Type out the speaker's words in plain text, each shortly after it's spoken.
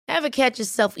Ever catch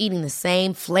yourself eating the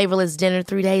same flavorless dinner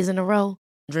 3 days in a row?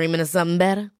 Dreaming of something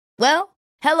better? Well,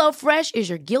 HelloFresh is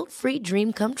your guilt-free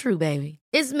dream come true, baby.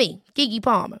 It's me, Keke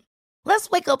Palmer. Let's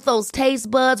wake up those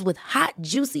taste buds with hot,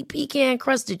 juicy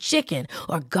pecan-crusted chicken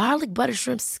or garlic butter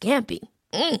shrimp scampi.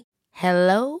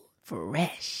 Hello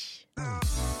Fresh.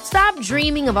 Stop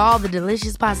dreaming of all the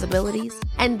delicious possibilities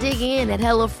and dig in at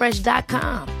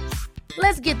HelloFresh.com.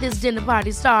 Let's get this dinner party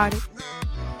started.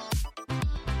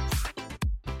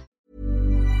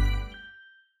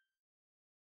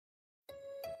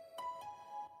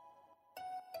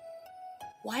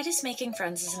 Why does making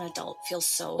friends as an adult feel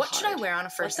so What hard? should I wear on a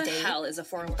first date? What the hell is a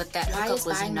formal? But that Why hookup is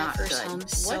was buying my not first good. home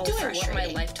so What do I want my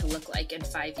frustrating? life to look like in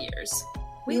 5 years?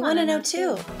 We want to know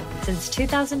too. Since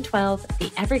 2012,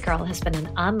 the Every Girl has been an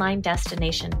online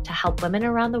destination to help women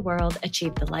around the world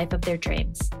achieve the life of their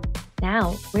dreams.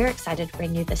 Now, we're excited to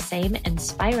bring you the same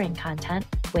inspiring content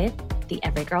with the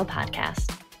Every Girl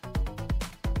podcast.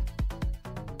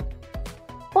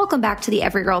 Welcome back to the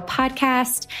Every Girl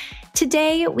podcast.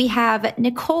 Today, we have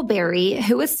Nicole Berrie,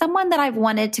 who is someone that I've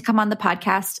wanted to come on the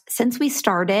podcast since we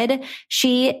started.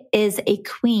 She is a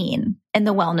queen in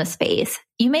the wellness space.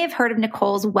 You may have heard of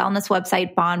Nicole's wellness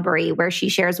website, Bonberi, where she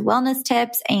shares wellness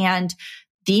tips and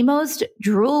the most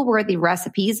drool-worthy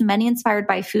recipes, many inspired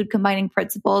by food combining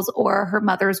principles or her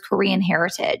mother's Korean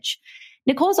heritage.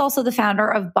 Nicole is also the founder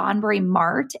of Bonberi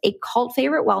Mart, a cult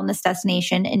favorite wellness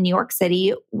destination in New York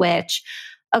City, which,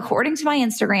 according to my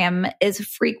Instagram, is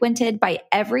frequented by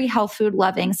every health food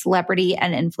loving celebrity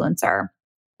and influencer.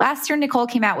 Last year, Nicole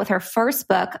came out with her first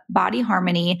book, Body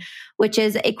Harmony, which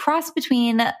is a cross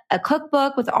between a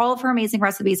cookbook with all of her amazing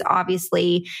recipes,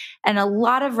 obviously, and a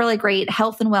lot of really great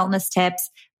health and wellness tips.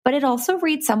 But it also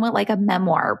reads somewhat like a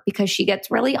memoir because she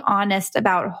gets really honest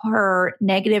about her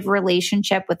negative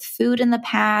relationship with food in the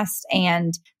past.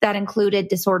 And that included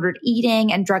disordered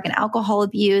eating and drug and alcohol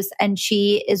abuse. And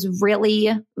she is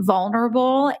really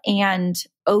vulnerable and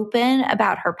open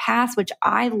about her past, which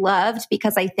I loved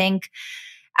because I think,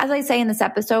 as I say in this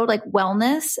episode, like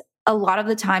wellness, a lot of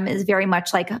the time is very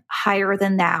much like higher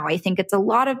than thou. I think it's a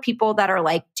lot of people that are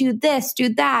like, do this,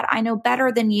 do that. I know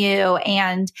better than you.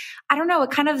 And I don't know,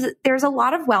 there's a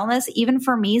lot of wellness, even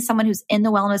for me, someone who's in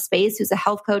the wellness space, who's a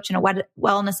health coach and a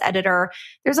wellness editor.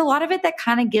 There's a lot of it that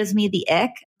kind of gives me the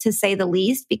ick, to say the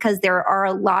least, because there are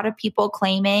a lot of people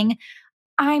claiming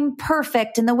I'm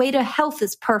perfect and the way to health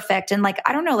is perfect. And like,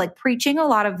 I don't know, like preaching a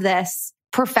lot of this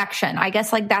perfection. I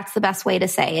guess like that's the best way to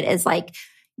say it, is like,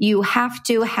 you have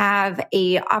to have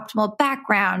a optimal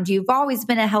background. You've always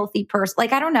been a healthy person.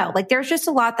 Like, I don't know, like there's just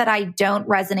a lot that I don't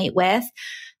resonate with.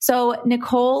 So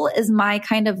Nicole is my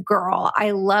kind of girl.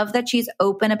 I love that she's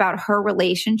open about her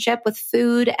relationship with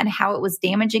food and how it was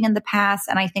damaging in the past.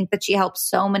 And I think that she helps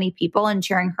so many people in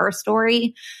sharing her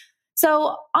story.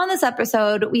 So on this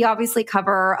episode, we obviously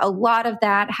cover a lot of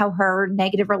that, how her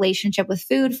negative relationship with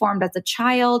food formed as a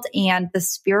child and the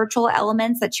spiritual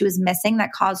elements that she was missing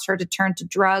that caused her to turn to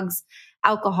drugs,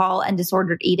 alcohol, and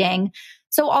disordered eating.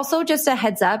 So also just a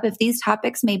heads up, if these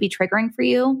topics may be triggering for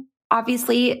you,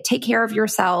 obviously take care of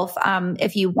yourself.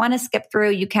 If you want to skip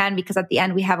through, you can, because at the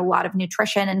end we have a lot of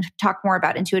nutrition and talk more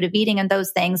about intuitive eating and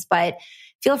those things, but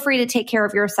feel free to take care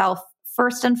of yourself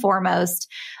first and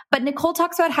foremost. But Nicole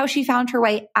talks about how she found her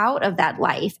way out of that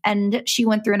life. And she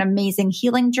went through an amazing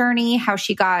healing journey, how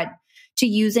she got to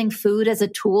using food as a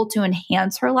tool to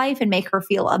enhance her life and make her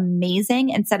feel amazing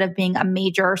instead of being a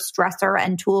major stressor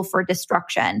and tool for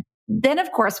destruction. Then,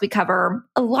 of course, we cover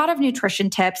a lot of nutrition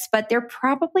tips, but they're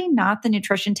probably not the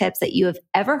nutrition tips that you have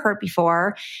ever heard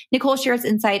before. Nicole shares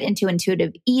insight into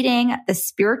intuitive eating, the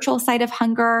spiritual side of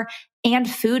hunger, and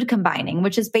food combining,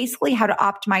 which is basically how to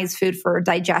optimize food for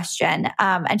digestion.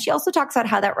 And she also talks about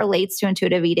how that relates to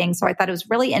intuitive eating. So I thought it was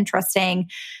really interesting.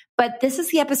 But this is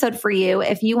the episode for you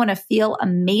if you want to feel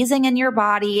amazing in your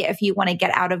body, if you want to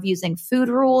get out of using food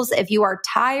rules, if you are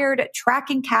tired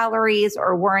tracking calories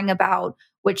or worrying about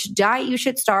which diet you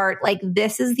should start, like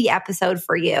this is the episode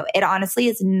for you. It honestly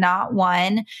is not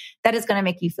one that is going to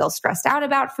make you feel stressed out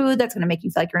about food, that's going to make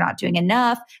you feel like you're not doing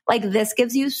enough. Like this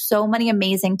gives you so many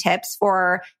amazing tips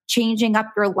for changing up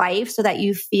your life so that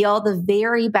you feel the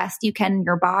very best you can in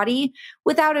your body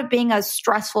without it being a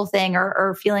stressful thing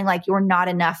or feeling like you're not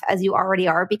enough as you already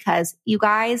are, because you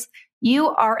guys, you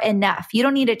are enough. You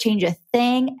don't need to change a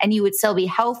thing and you would still be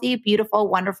healthy, beautiful,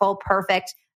 wonderful,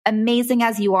 perfect, amazing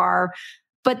as you are.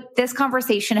 But this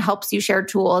conversation helps you share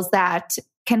tools that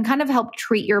can kind of help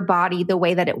treat your body the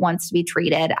way that it wants to be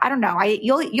treated. I don't know.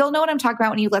 You'll know what I'm talking about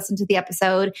when you listen to the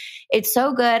episode. It's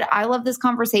so good. I love this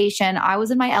conversation. I was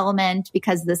in my element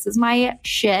because this is my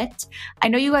shit. I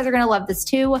know you guys are going to love this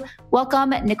too.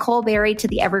 Welcome, Nicole Berrie, to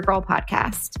the Every Girl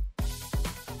podcast.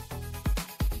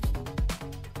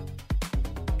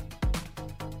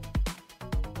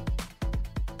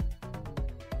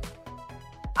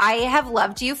 I have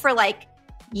loved you for like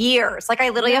years. Like I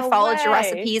literally have followed your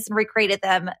recipes and recreated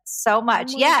them so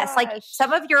much. Yes. Like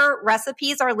some of your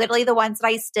recipes are literally the ones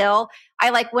that I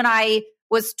like when I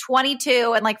was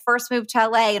 22 and like first moved to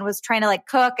LA and was trying to like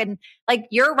cook, and like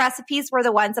your recipes were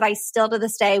the ones that I still to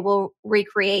this day will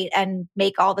recreate and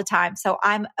make all the time. So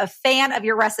I'm a fan of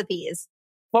your recipes.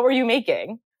 What were you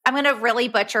making? I'm going to really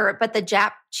butcher it, but the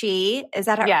japchae, is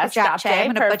that yes, japchae?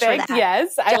 I'm going to butcher that.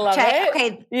 Yes, I love it.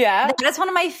 Okay. Yeah. That is one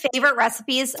of my favorite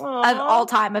recipes of all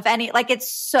time, of any. Like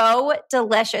it's so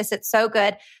delicious. It's so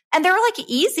good. And they're like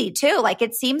easy too. Like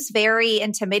it seems very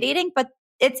intimidating, but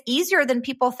it's easier than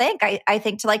people think. I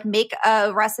think to like make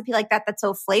a recipe like that that's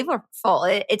so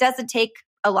flavorful. It doesn't take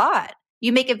a lot.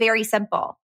 You make it very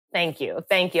simple. Thank you.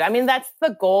 Thank you. I mean, that's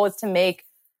the goal, is to make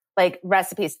like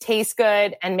recipes taste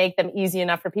good and make them easy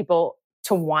enough for people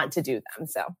to want to do them.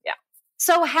 So, yeah.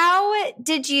 So how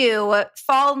did you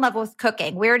fall in love with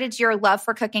cooking? Where did your love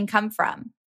for cooking come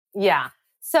from? Yeah.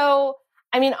 So,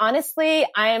 I mean, honestly,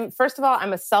 first of all,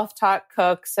 I'm a self-taught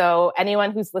cook. So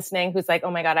anyone who's listening, who's like,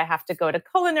 oh my God, I have to go to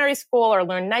culinary school or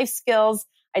learn knife skills,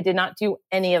 I did not do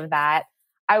any of that.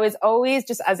 I was always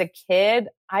just, as a kid,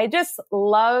 I just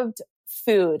loved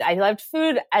food. I loved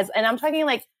food and I'm talking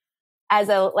like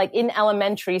in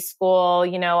elementary school,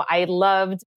 you know, I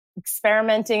loved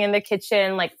experimenting in the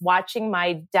kitchen, like watching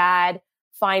my dad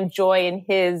find joy in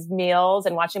his meals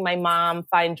and watching my mom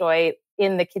find joy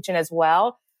in the kitchen as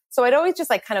well. So I'd always just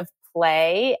like kind of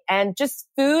play, and just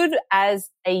food as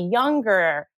a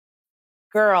younger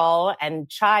girl and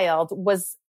child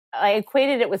I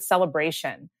equated it with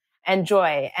celebration and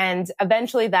joy. And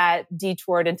eventually that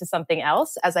detoured into something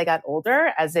else as I got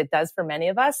older, as it does for many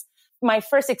of us. My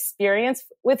first experience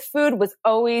with food was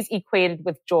always equated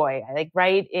with joy. I like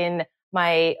right in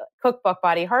my cookbook,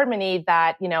 Body Harmony,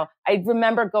 that, you know, I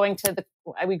remember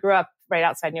we grew up right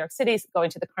outside New York City, going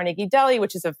to the Carnegie Deli,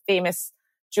 which is a famous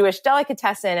Jewish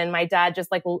delicatessen. And my dad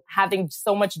just like having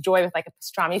so much joy with like a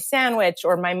pastrami sandwich,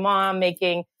 or my mom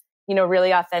making, you know,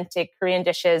 really authentic Korean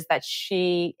dishes that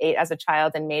she ate as a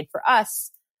child and made for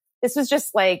us. This was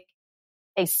just like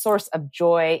a source of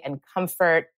joy and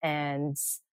comfort and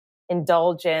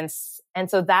indulgence. And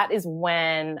so that is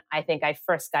when I think I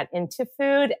first got into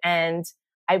food, and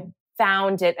I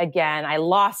found it again. I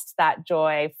lost that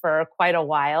joy for quite a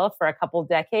while, for a couple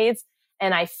decades,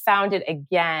 and I found it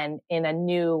again in a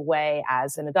new way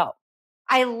as an adult.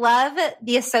 I love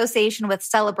the association with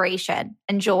celebration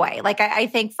and joy. Like I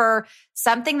think for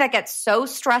something that gets so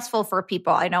stressful for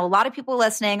people, I know a lot of people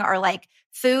listening are like,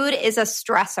 food is a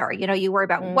stressor. You know, you worry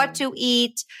about what to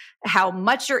eat, how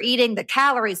much you're eating, the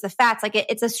calories, the fats, like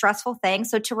it's a stressful thing.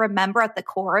 So to remember at the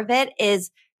core of it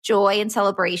is joy and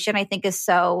celebration, I think is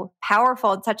so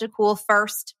powerful and such a cool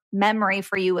first memory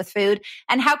for you with food.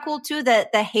 And how cool too, the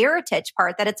heritage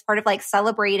part, that it's part of like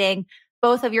celebrating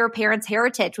both of your parents'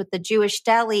 heritage with the Jewish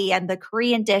deli and the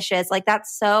Korean dishes. Like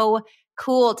that's so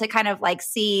cool to kind of like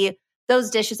see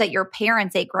those dishes that your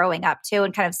parents ate growing up too,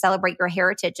 and kind of celebrate your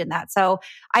heritage in that. So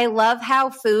I love how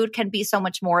food can be so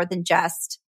much more than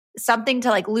just something to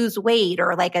like lose weight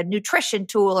or like a nutrition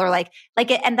tool or like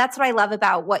it. And that's what I love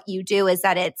about what you do, is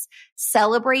that it's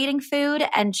celebrating food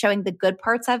and showing the good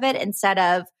parts of it instead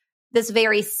of this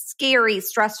very scary,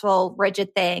 stressful,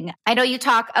 rigid thing. I know you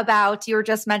were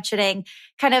just mentioning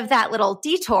kind of that little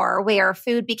detour where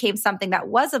food became something that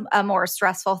was a more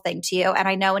stressful thing to you. And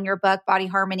I know in your book, Body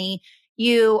Harmony,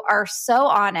 you are so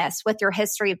honest with your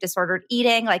history of disordered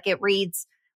eating. Like it reads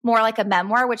more like a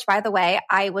memoir, which by the way,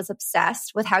 I was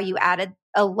obsessed with how you added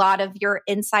a lot of your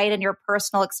insight and your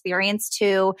personal experience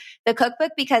to the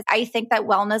cookbook, because I think that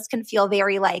wellness can feel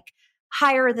very like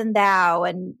higher than thou.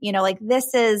 And, you know, like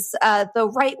this is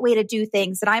the right way to do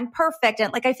things and I'm perfect.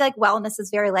 And like, I feel like wellness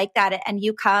is very like that. And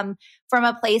you come from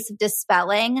a place of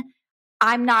dispelling,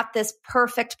 I'm not this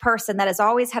perfect person that has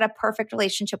always had a perfect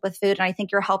relationship with food. And I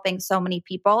think you're helping so many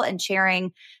people and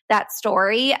sharing that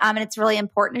story. And it's really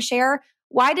important to share.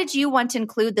 Why did you want to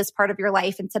include this part of your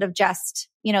life instead of just,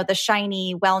 you know, the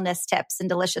shiny wellness tips and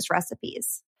delicious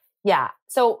recipes? Yeah.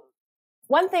 So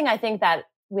one thing I think that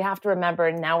we have to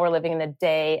remember, now we're living in a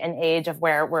day and age of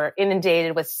where we're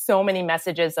inundated with so many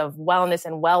messages of wellness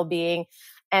and well-being.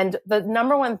 And the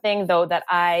number one thing though that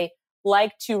I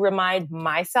like to remind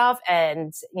myself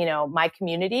and, my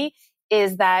community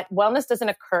is that wellness doesn't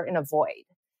occur in a void.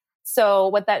 So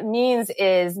what that means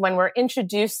is when we're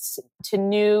introduced to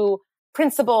new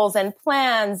principles and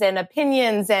plans and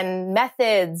opinions and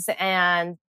methods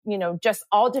and, just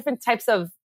all different types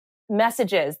of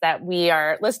messages that we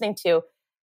are listening to,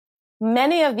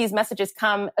 many of these messages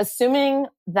come assuming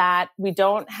that we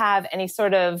don't have any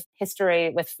sort of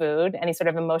history with food, any sort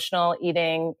of emotional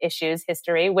eating issues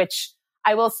history, which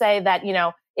I will say that,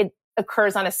 it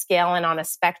occurs on a scale and on a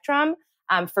spectrum.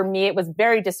 For me, it was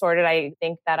very disordered. I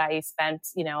think that I spent,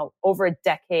 over a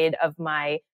decade of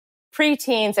my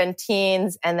preteens and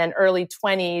teens and then early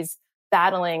 20s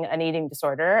battling an eating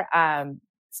disorder,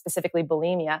 specifically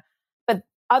bulimia. But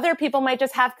other people might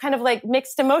just have kind of like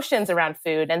mixed emotions around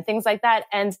food and things like that.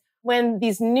 And when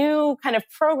these new kind of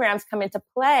programs come into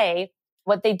play,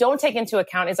 what they don't take into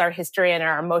account is our history and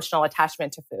our emotional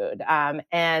attachment to food,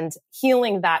 and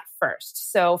healing that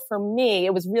first. So for me,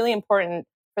 it was really important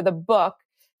for the book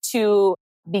to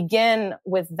begin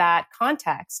with that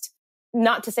context.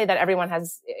 Not to say that everyone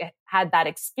has had that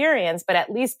experience, but at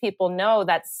least people know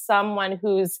that someone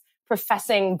who's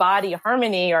professing body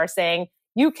harmony or saying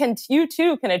you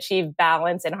too can achieve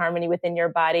balance and harmony within your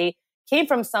body came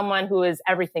from someone who is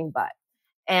everything but.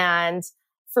 And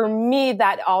for me,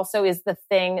 that also is the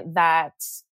thing that,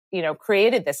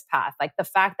 created this path. Like the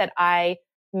fact that I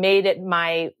made it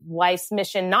my life's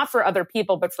mission, not for other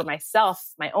people, but for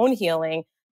myself, my own healing,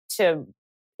 to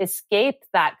escape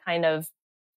that kind of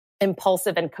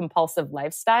impulsive and compulsive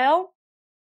lifestyle.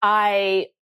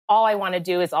 All I want to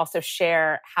do is also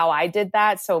share how I did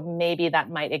that. So maybe that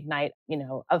might ignite,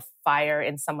 a fire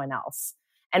in someone else.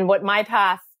 And what my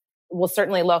path will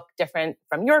certainly look different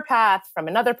from your path, from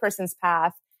another person's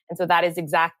path. And so that is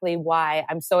exactly why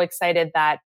I'm so excited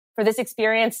that for this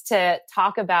experience to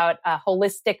talk about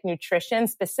holistic nutrition,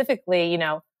 specifically,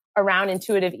 around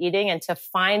intuitive eating and to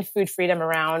find food freedom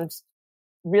around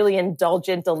really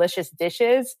indulgent, delicious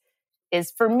dishes is,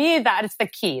 for me, that is the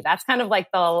key. That's kind of like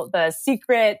the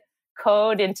secret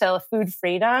code into food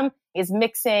freedom, is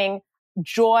mixing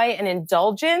joy and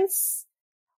indulgence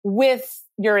with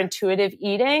your intuitive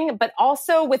eating, but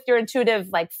also with your intuitive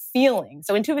feeling.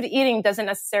 So intuitive eating doesn't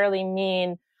necessarily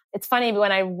mean, it's funny,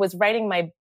 when I was writing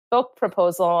my book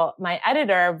proposal, my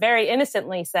editor very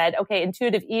innocently said, okay,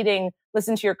 intuitive eating,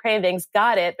 listen to your cravings,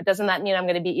 got it. But doesn't that mean I'm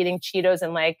going to be eating Cheetos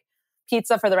and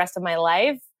pizza for the rest of my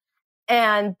life?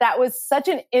 And that was such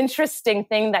an interesting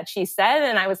thing that she said.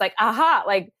 And I was like, aha,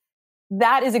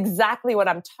 that is exactly what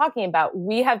I'm talking about.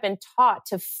 We have been taught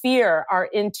to fear our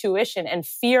intuition and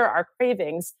fear our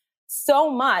cravings so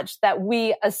much that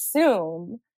we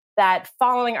assume that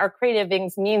following our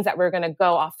cravings means that we're going to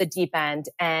go off the deep end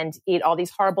and eat all these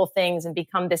horrible things and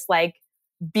become this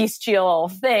bestial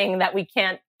thing that we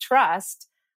can't trust.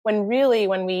 When really,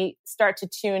 when we start to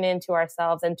tune into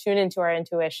ourselves and tune into our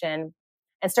intuition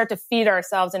and start to feed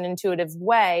ourselves in an intuitive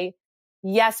way,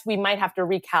 yes, we might have to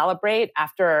recalibrate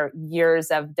after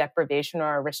years of deprivation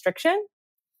or restriction.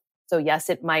 So yes,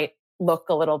 it might look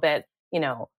a little bit,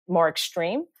 more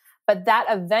extreme, but that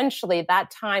eventually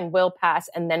that time will pass,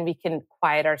 and then we can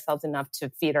quiet ourselves enough to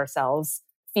feed ourselves,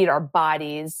 feed our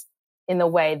bodies in the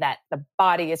way that the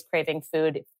body is craving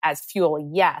food as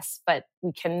fuel. Yes, but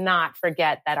we cannot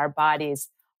forget that our bodies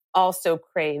also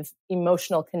crave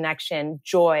emotional connection,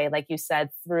 joy, like you said,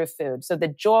 through food. So the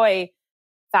joy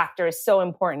factor is so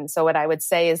important. So what I would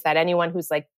say is that anyone who's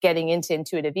getting into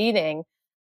intuitive eating,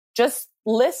 just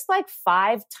list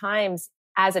 5 times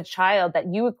as a child that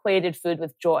you equated food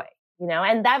with joy,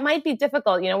 and that might be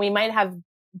difficult. We might have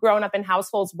grown up in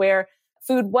households where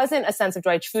food wasn't a sense of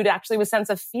joy. Food actually was a sense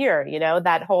of fear,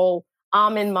 that whole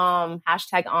almond mom,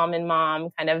 #almond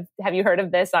kind of, have you heard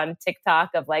of this on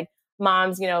TikTok of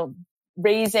moms,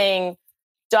 raising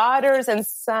daughters and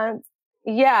sons.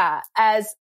 Yeah.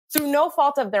 As through no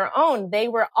fault of their own, they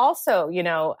were also,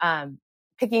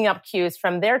 picking up cues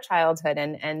from their childhood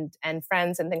and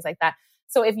friends and things like that.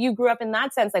 So if you grew up in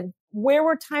that sense, where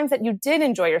were times that you did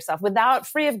enjoy yourself without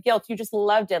free of guilt? You just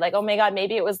loved it. Oh my God,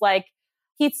 maybe it was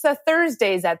pizza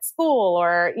Thursdays at school,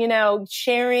 or,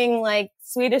 sharing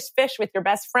Swedish fish with your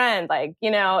best friend,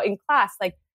 in class.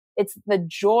 It's the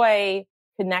joy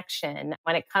connection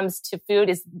when it comes to food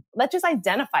is, let's just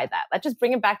identify that. Let's just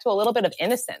bring it back to a little bit of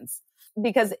innocence.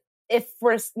 Because if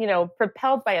we're,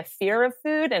 propelled by a fear of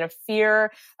food and a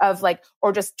fear of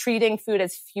or just treating food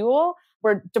as fuel,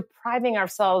 we're depriving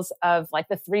ourselves of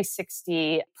the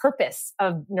 360 purpose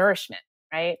of nourishment,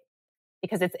 right?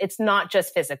 Because it's not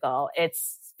just physical.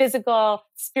 It's physical,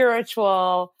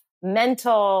 spiritual,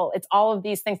 mental, it's all of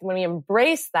these things. When we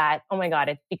embrace that, oh my God,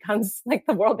 it becomes like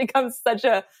the world becomes such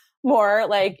a more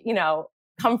like,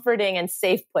 comforting and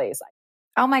safe place.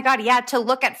 Oh my God. Yeah. To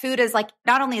look at food as like,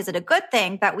 not only is it a good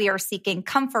thing that we are seeking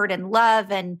comfort and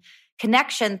love and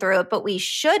connection through it, but we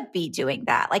should be doing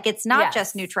that. Like, it's not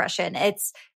just nutrition.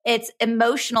 It's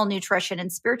emotional nutrition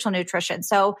and spiritual nutrition.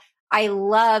 So I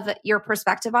love your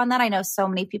perspective on that. I know so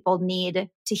many people need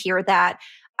to hear that.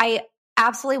 I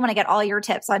absolutely want to get all your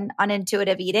tips on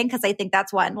intuitive eating, because I think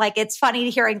that's one. Like, it's funny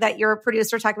hearing that you're a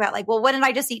producer talk about like, well, wouldn't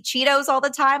I just eat Cheetos all the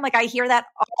time? Like, I hear that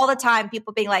all the time.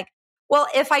 People being like, well,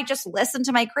 if I just listened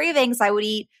to my cravings, I would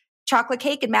eat chocolate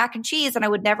cake and mac and cheese and I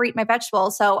would never eat my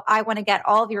vegetables. So I want to get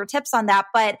all of your tips on that.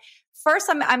 But first,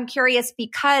 I'm curious,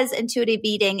 because intuitive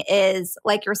eating is,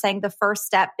 like you're saying, the first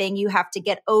step being you have to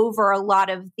get over a lot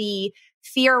of the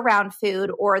fear around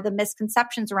food or the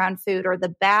misconceptions around food or the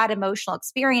bad emotional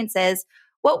experiences.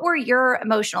 What were your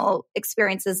emotional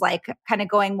experiences like, kind of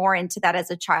going more into that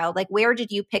as a child? Like, where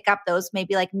did you pick up those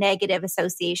maybe like negative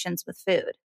associations with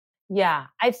food? Yeah,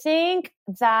 I think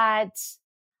that,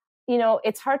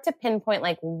 it's hard to pinpoint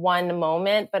like one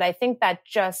moment, but I think that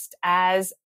just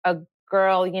as a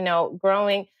girl,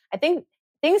 growing, I think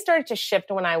things started to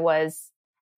shift when I was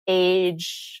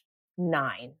age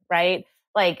 9, right?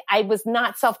 Like, I was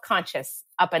not self-conscious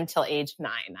up until age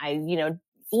 9. I,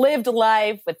 lived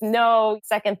life with no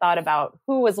second thought about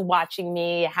who was watching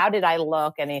me, how did I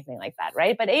look, anything like that,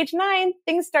 right? But age 9,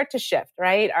 things start to shift,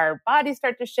 right? Our bodies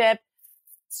start to shift.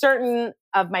 Certain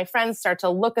of my friends start to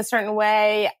look a certain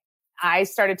way. I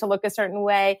started to look a certain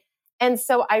way. And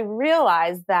so I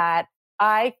realized that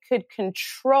I could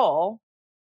control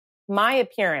my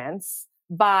appearance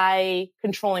by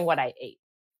controlling what I ate.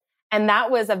 And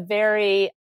that was a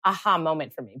very aha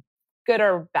moment for me, good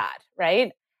or bad,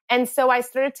 right? And so I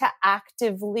started to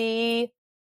actively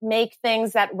make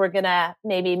things that were going to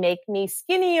maybe make me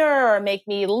skinnier or make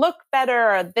me look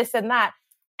better or this and that.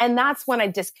 And that's when I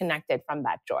disconnected from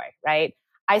that joy, right?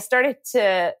 I started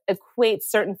to equate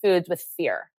certain foods with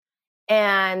fear.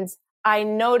 And I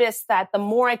noticed that the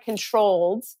more I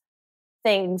controlled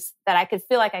things that I could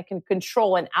feel like I can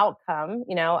control an outcome,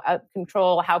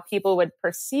 control how people would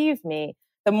perceive me,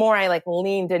 the more I like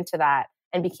leaned into that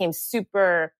and became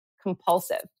super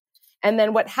compulsive. And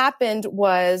then what happened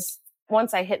was,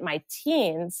 once I hit my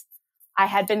teens, I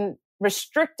had been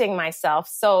restricting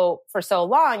myself for so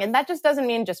long. And that just doesn't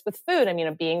mean just with food. I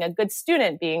mean, being a good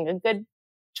student, being a good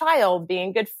child,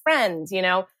 being a good friend,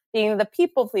 being the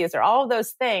people pleaser, all of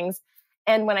those things.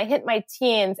 And when I hit my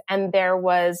teens, and there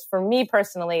was, for me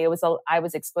personally, I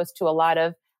was exposed to a lot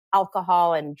of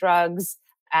alcohol and drugs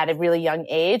at a really young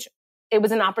age. It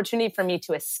was an opportunity for me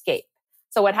to escape.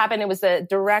 So what happened, it was a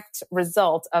direct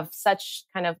result of such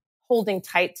kind of holding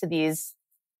tight to these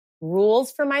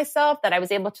rules for myself that I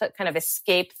was able to kind of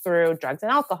escape through drugs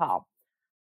and alcohol.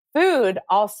 Food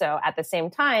also at the same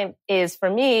time is for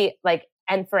me, like,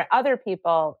 and for other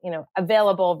people,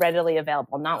 readily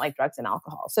available, not like drugs and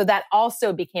alcohol. So that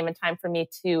also became a time for me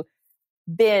to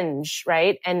binge,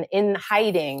 right? And in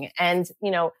hiding and,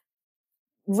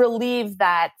 relieve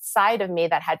that side of me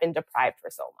that had been deprived for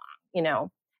so long,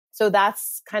 So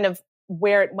that's kind of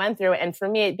where it went through. And for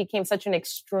me, it became such an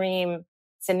extreme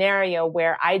scenario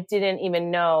where I didn't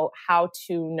even know how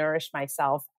to nourish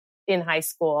myself in high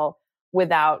school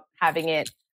without having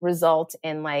it result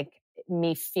in like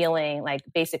me feeling like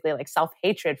basically like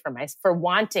self-hatred for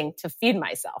wanting to feed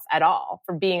myself at all,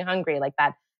 for being hungry, like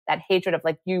that hatred of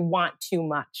like, you want too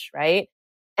much. Right.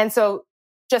 And so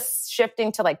just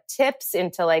shifting to like tips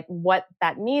into like what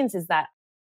that means is that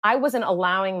I wasn't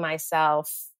allowing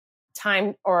myself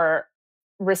time or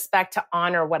respect to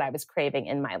honor what I was craving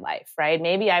in my life, right?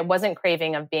 Maybe I wasn't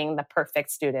craving of being the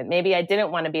perfect student. Maybe I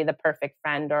didn't want to be the perfect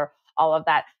friend or all of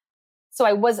that. So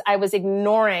I was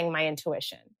ignoring my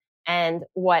intuition. And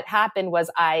what happened was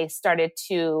I started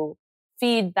to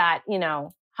feed that,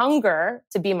 hunger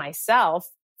to be myself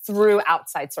through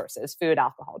outside sources, food,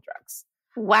 alcohol, drugs.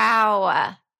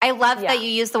 Wow. I love that you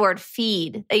use the word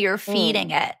feed, that you're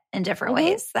feeding it in different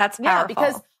ways. That's powerful. Yeah,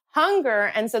 because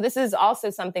hunger, and so this is also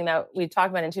something that we talk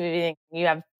about in intuitive eating. You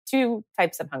have 2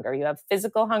 types of hunger. You have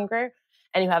physical hunger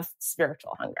and you have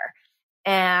spiritual hunger.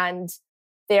 And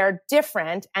they're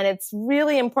different. And it's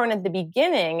really important at the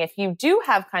beginning, if you do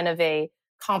have kind of a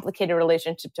complicated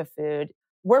relationship to food,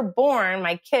 we're born,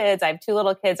 my kids, I have 2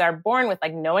 little kids, are born with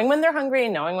like knowing when they're hungry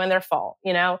and knowing when they're full,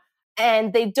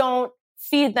 and they don't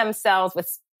feed themselves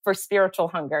for spiritual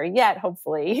hunger yet.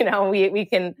 Hopefully, we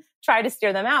can try to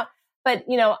steer them out. But,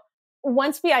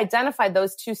 once we identify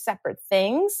those 2 separate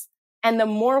things, And the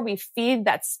more we feed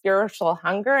that spiritual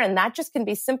hunger, and that just can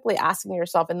be simply asking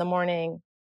yourself in the morning,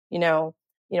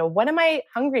 what am I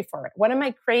hungry for? What am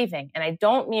I craving? And I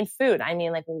don't mean food. I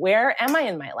mean, like, where am I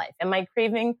in my life? Am I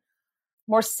craving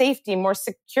more safety, more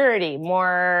security,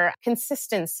 more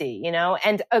consistency,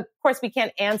 And of course, we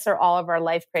can't answer all of our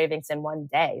life cravings in one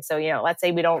day. So, let's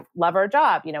say we don't love our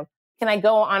job, can I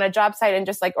go on a job site and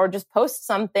just post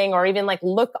something, or even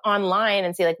look online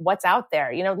and see what's out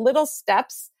there, little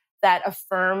steps that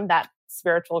affirm that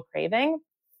spiritual craving.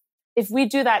 If we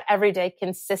do that every day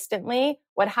consistently,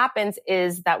 what happens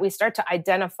is that we start to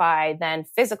identify then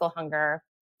physical hunger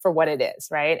for what it is,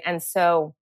 right? And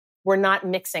so we're not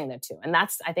mixing the two. And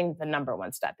that's, I think, the number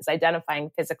one step is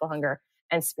identifying physical hunger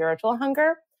and spiritual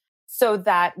hunger so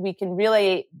that we can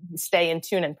really stay in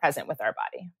tune and present with our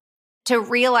body. To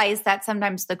realize that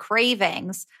sometimes the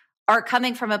cravings are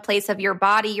coming from a place of your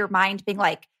body, your mind being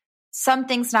like,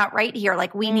 something's not right here.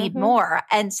 Like we need more.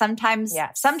 And sometimes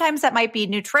that might be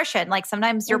nutrition. Like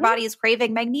sometimes your body is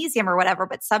craving magnesium or whatever,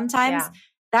 but sometimes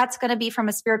that's going to be from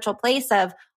a spiritual place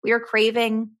of we are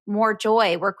craving more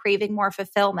joy. We're craving more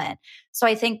fulfillment. So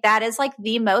I think that is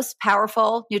the most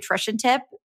powerful nutrition tip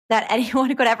that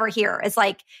anyone could ever hear is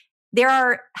there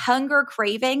are hunger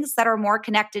cravings that are more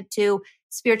connected to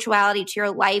spirituality, to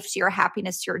your life, to your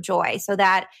happiness, to your joy. So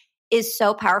that is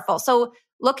so powerful. So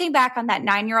looking back on that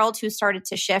 9-year-old who started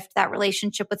to shift that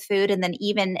relationship with food and then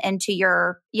even into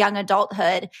your young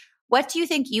adulthood, what do you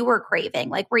think you were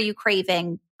craving? Were you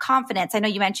craving confidence? I know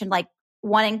you mentioned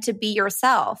wanting to be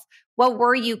yourself. What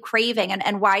were you craving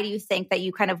and why do you think that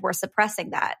you kind of were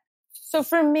suppressing that? So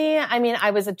for me,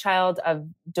 I was a child of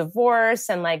divorce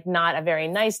and not a very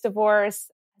nice divorce.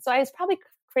 So I was probably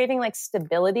craving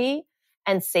stability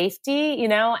and safety,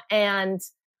 and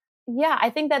yeah, I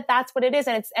think that that's what it is.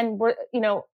 And we're,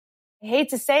 I hate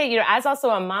to say, as also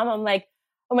a mom, I'm like,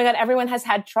 oh my God, everyone has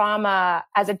had trauma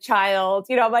as a child.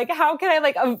 I'm like, how can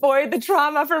I avoid the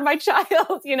trauma for my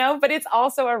child? But it's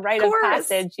also a rite of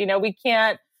passage. We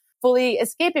can't fully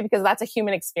escape it because that's a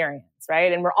human experience,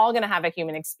 right? And we're all going to have a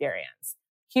human experience.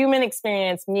 Human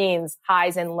experience means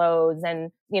highs and lows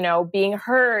and, being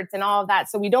hurt and all of that.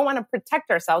 So we don't want to protect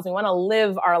ourselves. We want to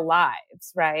live our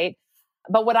lives, right?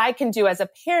 But what I can do as a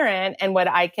parent and what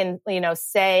I can,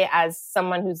 say as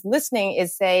someone who's listening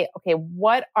is say, okay,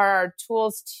 what are our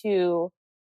tools to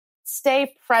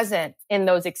stay present in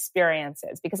those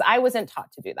experiences? Because I wasn't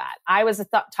taught to do that. I was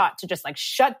taught to just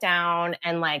shut down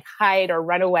and hide or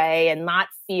run away and not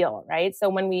feel, right? So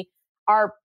when we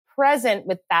are present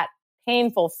with that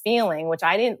painful feeling, which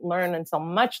I didn't learn until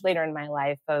much later in my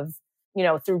life of,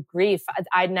 through grief,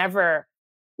 I'd never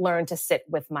learned to sit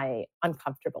with my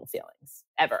uncomfortable feelings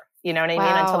ever. You know what I mean?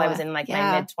 Until I was in my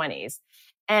mid-20s.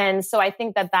 And so I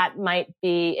think that might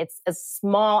be, it's as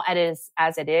small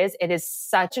as it is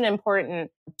such an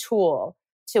important tool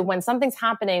to when something's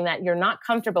happening that you're not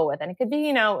comfortable with. And it could be,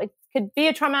 it could be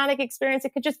a traumatic experience.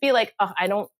 It could just be oh, I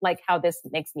don't like how this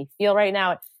makes me feel right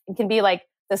now. It can be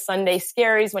the Sunday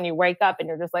scaries when you wake up and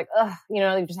you're just ugh,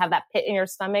 you just have that pit in your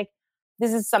stomach.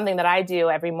 This is something that I do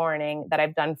every morning that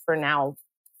I've done for now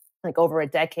over a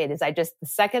decade is the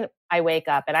second I wake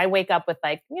up and I wake up with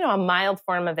a mild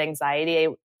form of anxiety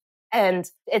and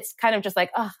it's kind of just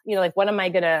oh, what am I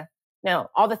going to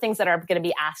all the things that are going to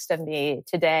be asked of me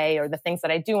today or the things that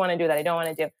I do want to do that I don't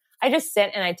want to do. I just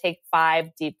sit and I take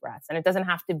 5 deep breaths and it doesn't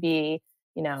have to be,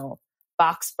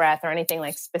 box breath or anything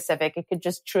specific. It could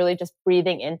just truly just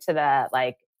breathing into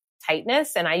the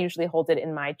tightness. And I usually hold it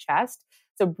in my chest.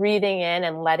 So breathing in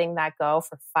and letting that go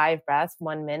for 5 breaths,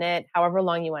 1 minute, however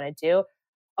long you want to do,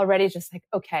 already just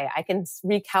okay, I can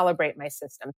recalibrate my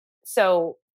system.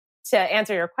 So to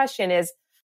answer your question is,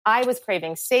 I was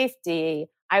craving safety.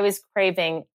 I was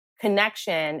craving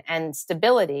connection and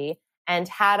stability. And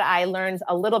had I learned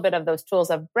a little bit of those tools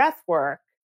of breath work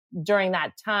during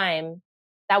that time,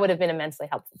 that would have been immensely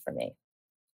helpful for me.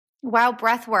 Wow,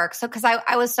 breath work. So, because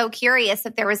I was so curious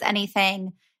if there was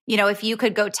anything, if you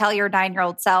could go tell your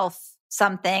 9-year-old self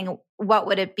something, what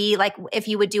would it be? If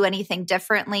you would do anything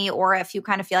differently, or if you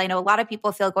kind of feel, I know a lot of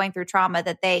people feel going through trauma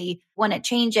that they want to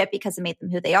change it because it made them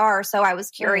who they are. So I was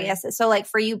curious. So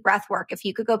for you, breath work, if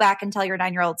you could go back and tell your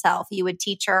 9-year-old self, you would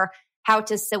teach her how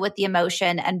to sit with the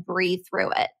emotion and breathe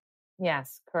through it.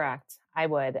 Yes, correct. I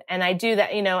would. And I do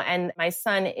that, and my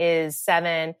son is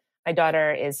 7. My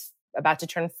daughter is about to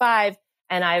turn 5.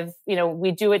 And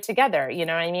we do it together, you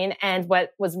know what I mean? And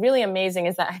what was really amazing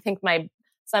is that I think my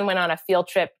son went on a field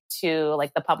trip to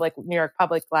the New York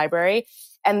Public Library.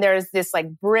 And there's this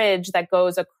bridge that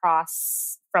goes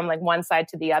across from one side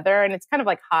to the other. And it's kind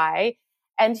of high.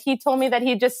 And he told me that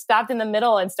he just stopped in the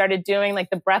middle and started doing like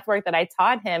the breath work that I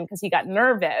taught him because he got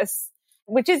nervous,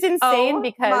 which is insane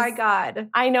because my God.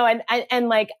 I know. And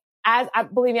like,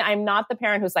 believe me, I'm not the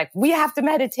parent who's like, we have to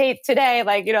meditate today.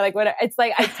 Like, you know, like what it's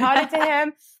like, I taught it to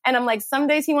him and I'm like, some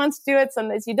days he wants to do it. Some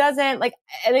days he doesn't like,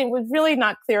 and it was really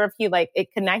not clear if he like,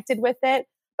 it connected with it.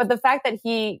 But the fact that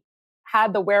he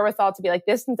had the wherewithal to be like,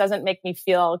 this doesn't make me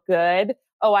feel good.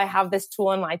 Oh, I have this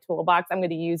tool in my toolbox. I'm going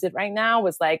to use it right now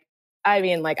was like, I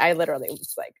mean, like I literally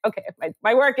was like, okay,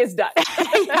 my work is done.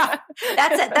 Yeah,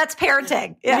 that's it. That's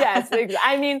parenting. Yeah. Yes.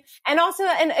 I mean, and also,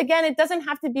 and again, it doesn't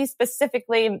have to be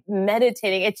specifically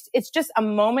meditating. It's just a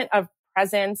moment of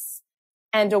presence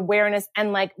and awareness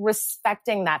and like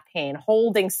respecting that pain,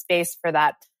 holding space for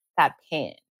that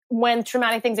pain. When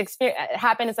traumatic things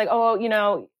happen, it's like, oh, you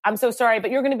know, I'm so sorry,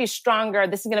 but you're going to be stronger.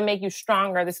 This is going to make you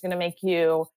stronger. This is going to make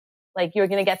you like, you're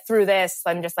going to get through this.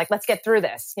 I'm just like, let's get through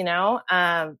this, you know?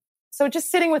 So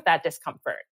just sitting with that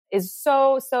discomfort is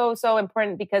so, so, so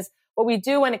important because what we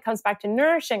do when it comes back to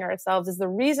nourishing ourselves is the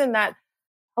reason that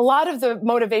a lot of the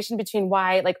motivation between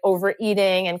why like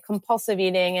overeating and compulsive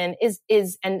eating and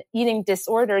and eating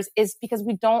disorders is because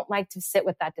we don't like to sit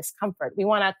with that discomfort. We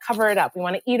want to cover it up. We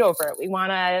want to eat over it. We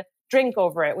want to drink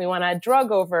over it. We want to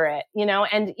drug over it, you know,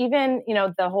 and even, you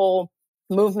know, the whole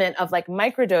movement of like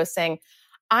microdosing,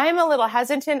 I'm a little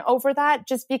hesitant over that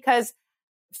just because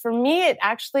for me, it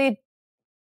actually,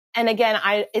 and again,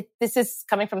 this is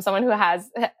coming from someone who has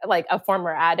like a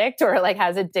former addict or like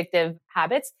has addictive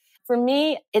habits. For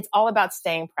me, it's all about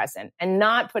staying present and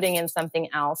not putting in something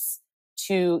else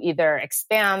to either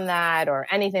expand that or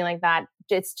anything like that.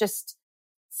 It's just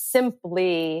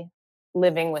simply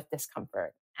living with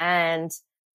discomfort. And,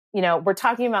 you know, we're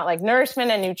talking about like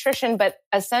nourishment and nutrition, but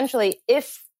essentially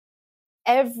if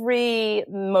every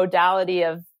modality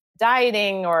of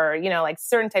dieting or, you know, like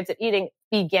certain types of eating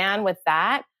began with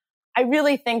that, I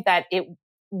really think that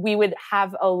we would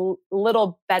have a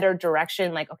little better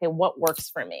direction. Like, okay, what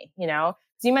works for me? You know,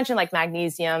 because you mentioned like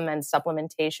magnesium and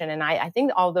supplementation. And I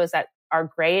think all of those that are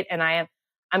great. And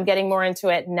I'm getting more into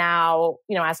it now,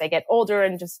 you know, as I get older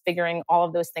and just figuring all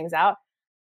of those things out.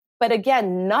 But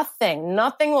again, nothing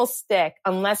will stick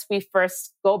unless we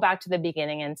first go back to the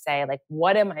beginning and say, like,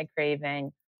 what am I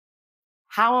craving?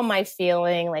 How am I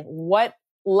feeling? Like, what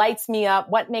lights me up?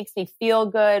 What makes me feel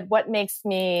good? What makes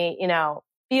me, you know,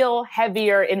 feel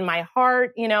heavier in my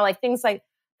heart? You know, like things like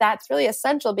that's really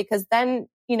essential because then,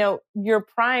 you know, you're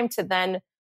primed to then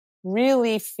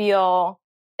really feel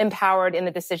empowered in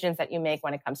the decisions that you make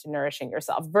when it comes to nourishing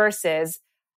yourself versus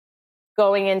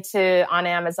going on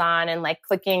Amazon and like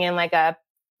clicking in like a,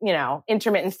 you know,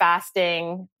 intermittent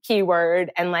fasting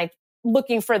keyword and like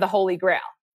looking for the Holy Grail.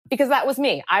 Because that was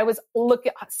me. I was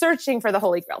searching for the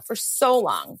Holy Grail for so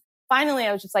long. Finally,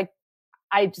 I was just like,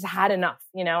 I just had enough.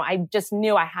 You know, I just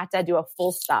knew I had to do a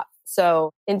full stop.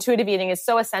 So intuitive eating is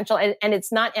so essential and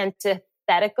it's not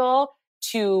antithetical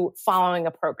to following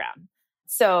a program.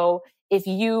 So if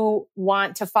you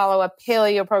want to follow a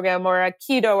paleo program or a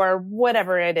keto or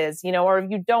whatever it is, you know, or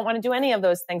if you don't want to do any of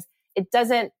those things, it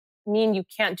doesn't mean you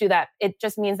can't do that. It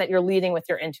just means that you're leading with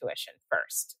your intuition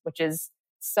first, which is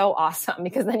so awesome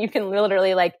because then you can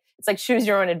literally like, it's like choose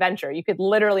your own adventure. You could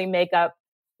literally make up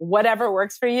whatever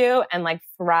works for you and like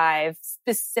thrive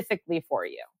specifically for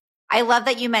you. I love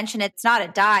that you mentioned it's not a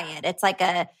diet. It's like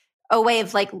a way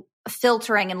of like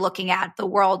filtering and looking at the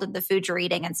world and the food you're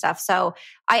eating and stuff. So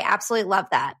I absolutely love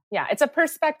that. Yeah, it's a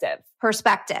perspective.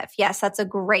 Perspective. Yes, that's a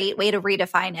great way to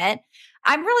redefine it.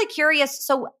 I'm really curious.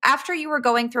 So after you were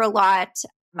going through a lot,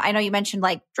 I know you mentioned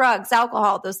like drugs,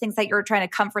 alcohol, those things that you're trying to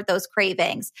comfort those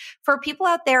cravings. For people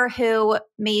out there who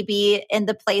may be in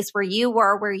the place where you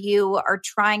were, where you are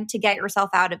trying to get yourself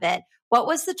out of it, what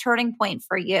was the turning point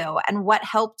for you and what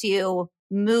helped you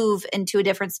move into a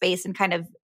different space and kind of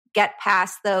get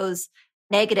past those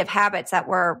negative habits that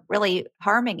were really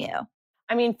harming you?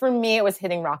 I mean, for me, it was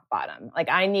hitting rock bottom. Like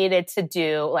I needed to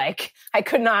do, like, I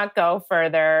could not go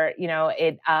further, you know,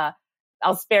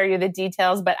 I'll spare you the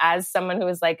details, but as someone who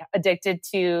was like addicted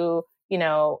to, you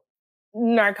know,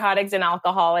 narcotics and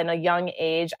alcohol in a young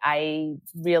age, I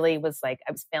really was like,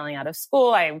 I was failing out of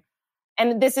school.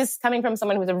 And this is coming from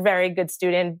someone who was a very good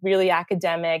student, really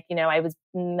academic. You know, I was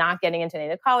not getting into any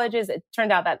of the colleges. It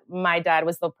turned out that my dad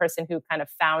was the person who kind of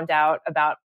found out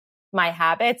about my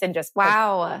habits and just,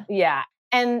 wow. Yeah.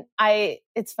 And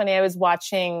it's funny, I was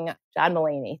watching John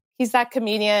Mulaney. He's that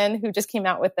comedian who just came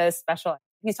out with a special.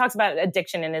 He talks about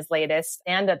addiction in his latest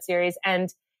stand-up series. And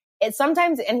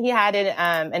he had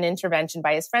an intervention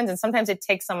by his friends. And sometimes it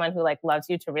takes someone who like loves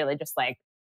you to really just like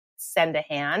send a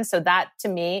hand. So that to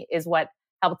me is what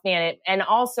helped me. And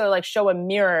also like show a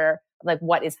mirror like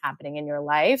what is happening in your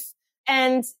life.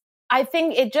 And I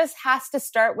think it just has to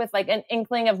start with like an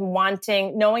inkling of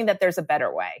knowing that there's a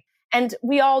better way. And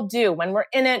we all do. When we're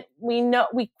in it, we know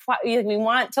we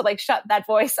want to like shut that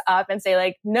voice up and say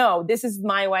like, no, this is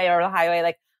my way or the highway.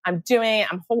 Like I'm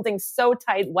holding so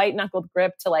tight, white knuckled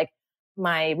grip to like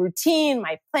my routine,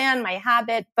 my plan, my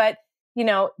habit. But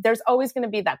there's always going to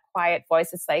be that quiet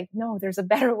voice. It's like, no, there's a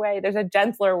better way. There's a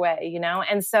gentler way,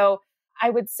 And so I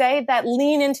would say that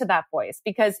lean into that voice,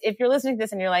 because if you're listening to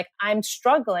this and you're like, I'm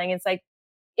struggling, it's like,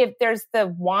 if there's the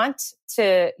want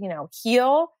to,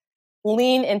 heal,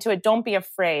 lean into it. Don't be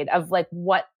afraid of like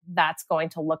what that's going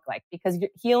to look like, because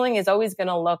healing is always going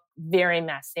to look very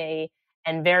messy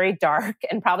and very dark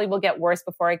and probably will get worse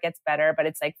before it gets better. But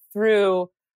it's like through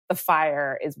the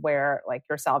fire is where like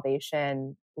your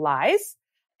salvation lies.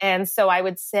 And so I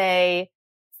would say,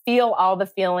 feel all the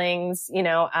feelings.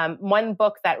 One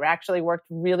book that actually worked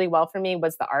really well for me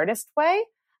was The Artist Way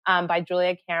by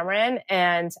Julia Cameron.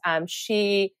 And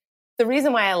the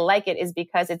reason why I like it is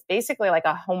because it's basically like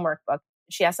a homework book.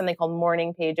 She has something called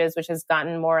Morning Pages, which has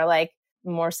gotten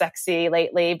more sexy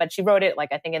lately, but she wrote it like,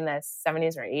 I think in the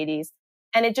 70s or 80s.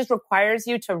 And it just requires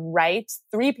you to write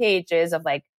 3 pages of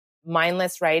like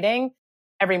mindless writing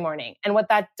every morning. And what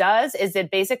that does is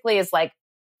it basically is like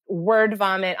word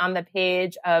vomit on the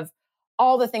page of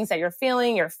all the things that you're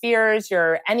feeling, your fears,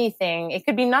 your anything. It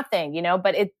could be nothing,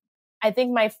 but I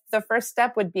think the first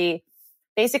step would be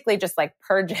basically just like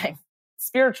purging,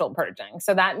 spiritual purging.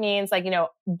 So that means like,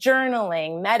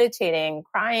 journaling, meditating,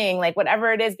 crying, like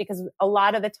whatever it is, because a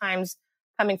lot of the times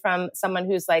coming from someone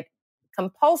who's like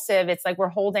compulsive, it's like we're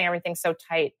holding everything so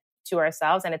tight to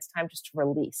ourselves and it's time just to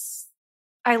release.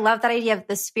 I love that idea of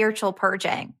the spiritual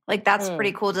purging. Like that's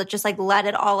pretty cool to just like let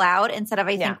it all out instead of,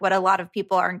 I think what a lot of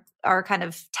people are kind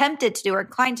of tempted to do or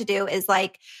inclined to do is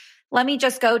like, let me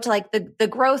just go to like the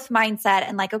growth mindset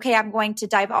and like, okay, I'm going to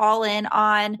dive all in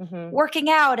on working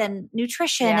out and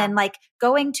nutrition and like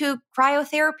going to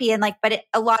cryotherapy and like, but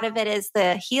a lot of it is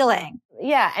the healing.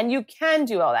 Yeah. And you can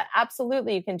do all that.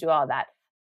 Absolutely. You can do all that.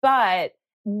 But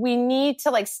we need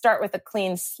to like start with a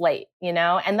clean slate,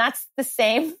 and that's the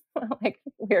same, like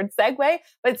weird segue,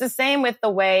 but it's the same with the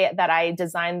way that I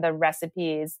designed the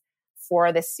recipes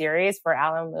for this series for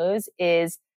Aloe Mousse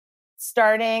is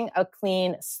starting a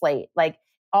clean slate. Like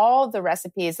all the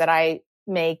recipes that I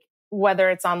make,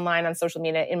 whether it's online on social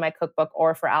media, in my cookbook,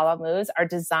 or for Aloe Mousse, are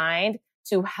designed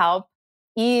to help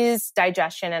ease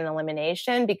digestion and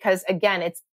elimination, because again,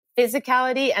 it's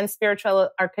physicality and spiritual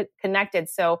are connected.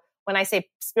 So when I say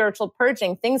spiritual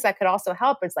purging, things that could also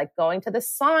help is like going to the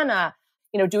sauna,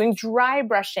 doing dry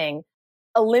brushing,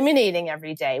 eliminating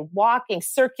every day, walking,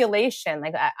 circulation.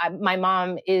 Like my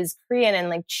mom is Korean, and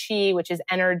like qi, which is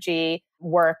energy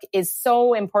work, is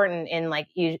so important in like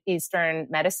Eastern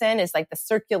medicine, is like the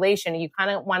circulation. You kind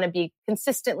of want to be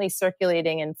consistently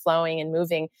circulating and flowing and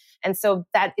moving. And so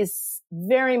that is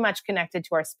very much connected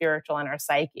to our spiritual and our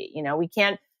psyche. We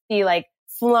can't be like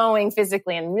flowing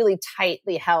physically and really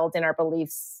tightly held in our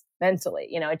beliefs mentally.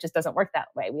 It just doesn't work that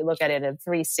way. We look at it in a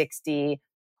 360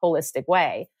 holistic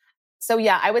way. So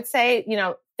yeah, I would say,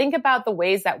 think about the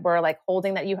ways that we're like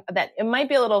holding that it might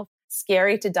be a little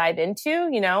scary to dive into,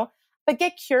 but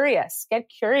get curious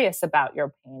about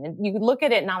your pain. And you look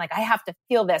at it not like, I have to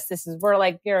feel this. We're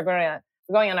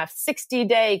going on a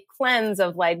 60-day cleanse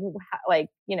of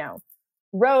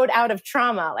road out of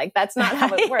trauma. Like that's not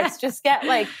how it works. Just get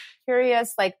like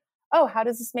curious, like, oh, how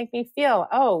does this make me feel?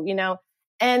 Oh,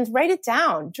 and write it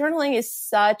down. Journaling is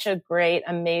such a great,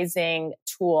 amazing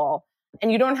tool.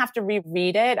 And you don't have to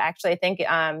reread it. Actually, I think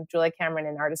Julia Cameron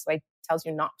in Artist Way tells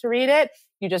you not to read it.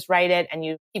 You just write it and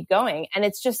you keep going. And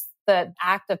it's just the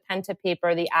act of pen to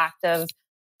paper, the act of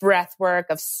breath work,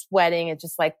 of sweating. It's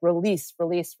just like release,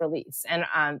 release, release. And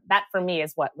that for me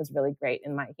is what was really great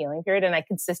in my healing period. And I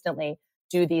consistently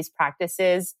do these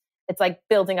practices. It's like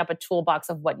building up a toolbox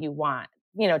of what you want,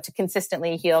 to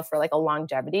consistently heal for like a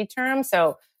longevity term.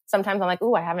 So sometimes I'm like,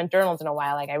 oh, I haven't journaled in a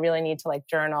while. Like I really need to like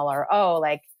journal, or, oh,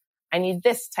 like I need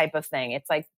this type of thing. It's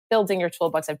like building your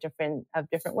toolbox of different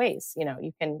ways.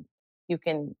 You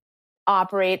can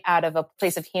operate out of a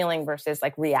place of healing versus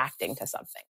like reacting to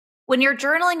something. When you're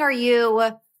journaling, are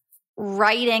you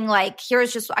writing like,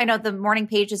 here's just, I know the morning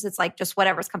pages, it's like just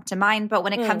whatever's come to mind. But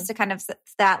when it comes to kind of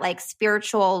that like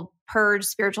spiritual purge,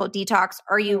 spiritual detox,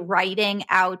 are you writing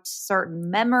out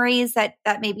certain memories that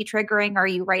may be triggering? Are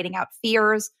you writing out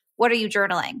fears? What are you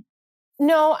journaling?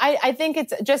 No, I think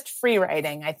it's just free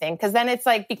writing, I think, because then it's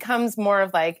like becomes more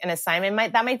of like an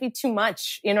assignment. That might be too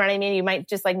much. You know what I mean? You might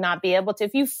just like not be able to,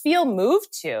 if you feel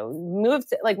moved to,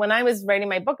 like when I was writing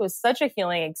my book, it was such a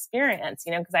healing experience,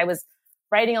 because I was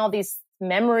writing all these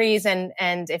memories. And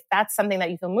if that's something that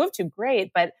you feel moved to,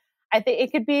 great. But I think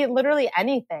it could be literally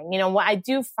anything. What I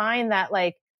do find that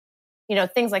like,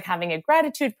 things like having a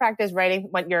gratitude practice, writing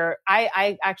what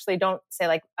I actually don't say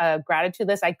like a gratitude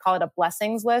list. I call it a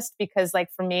blessings list because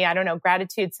like for me, I don't know,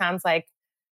 gratitude sounds like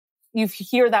you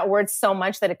hear that word so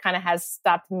much that it kind of has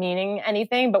stopped meaning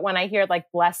anything. But when I hear like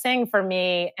blessing for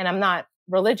me, and I'm not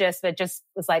religious, but just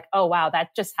was like, oh, wow,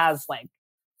 that just has like,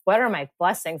 what are my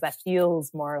blessings? That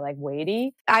feels more like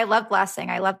weighty. I love blessing.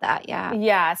 I love that. Yeah.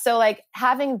 Yeah. So like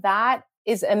having that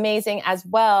is amazing as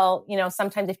well.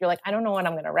 Sometimes if you're like, I don't know what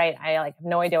I'm going to write. I like have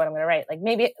no idea what I'm going to write. Like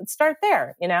maybe start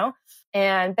there,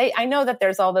 and I know that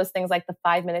there's all those things like the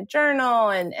 5-minute journal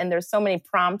and there's so many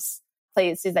prompts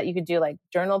places that you could do like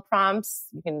journal prompts.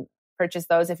 You can purchase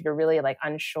those if you're really like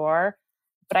unsure.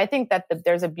 But I think that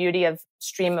there's a beauty of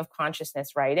stream of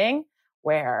consciousness writing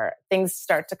where things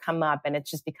start to come up and it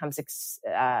just becomes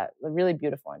really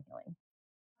beautiful and healing.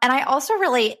 And I also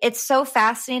it's so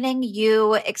fascinating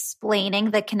you explaining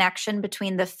the connection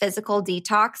between the physical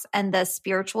detox and the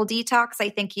spiritual detox. I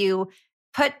think you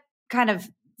put kind of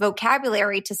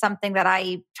vocabulary to something that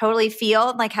I totally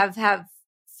feel like have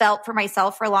felt for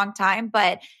myself for a long time,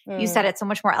 but you said it so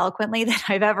much more eloquently than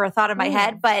I've ever thought in my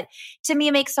head. But to me,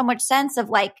 it makes so much sense of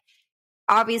like,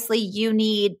 obviously you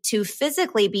need to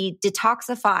physically be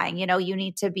detoxifying, you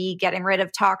need to be getting rid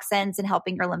of toxins and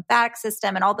helping your lymphatic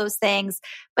system and all those things.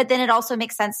 But then it also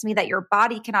makes sense to me that your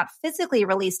body cannot physically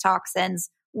release toxins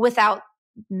without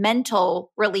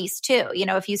mental release too.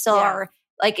 If you still are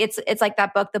like, it's like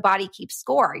that book, The Body Keeps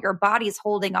Score. Your body's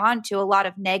holding on to a lot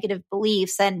of negative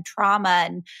beliefs and trauma.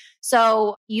 And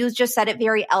so you just said it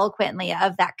very eloquently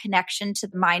of that connection to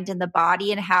the mind and the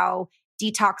body and how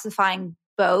detoxifying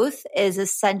both is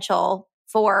essential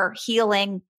for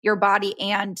healing your body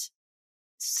and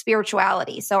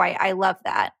spirituality. So I love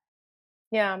that.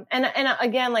 Yeah. And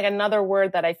again, like another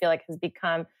word that I feel like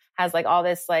has like all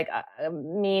this like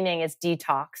meaning is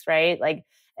detox, right? Like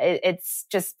it's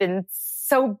just been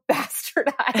so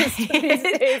bastardized these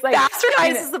days. Like,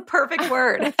 bastardized is the perfect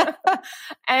word.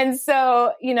 And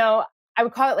so, I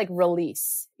would call it like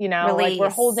release, like we're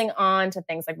holding on to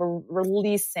things, like we're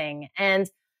releasing. And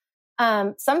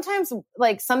sometimes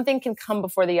like something can come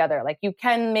before the other. Like you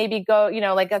can maybe go,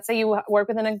 like let's say you work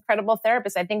with an incredible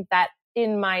therapist. I think that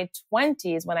in my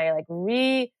 20s, when I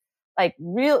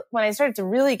when I started to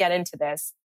really get into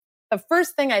this, the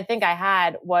first thing I think I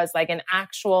had was like an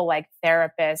actual like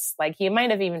therapist. Like he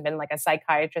might have even been like a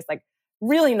psychiatrist, like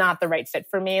really not the right fit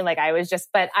for me. Like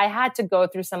but I had to go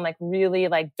through some like really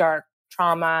like dark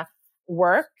trauma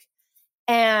work.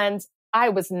 And I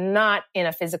was not in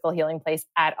a physical healing place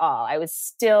at all. I was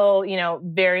still,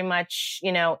 very much,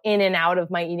 in and out of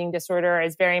my eating disorder. I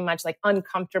was very much like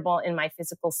uncomfortable in my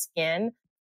physical skin.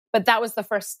 But that was the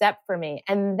first step for me.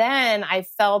 And then I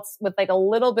felt with like a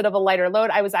little bit of a lighter load,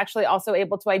 I was actually also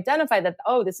able to identify that,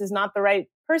 oh, this is not the right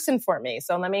person for me.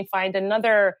 So let me find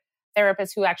another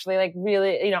therapist who actually like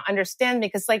really, understand me.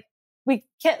 Cause like we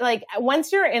can't like,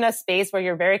 once you're in a space where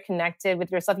you're very connected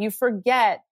with yourself, you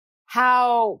forget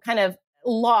how kind of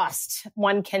lost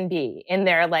one can be in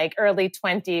their like early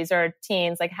 20s or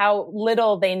teens, like how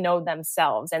little they know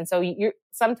themselves. And so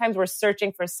sometimes we're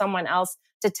searching for someone else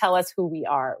to tell us who we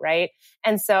are, right?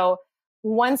 And so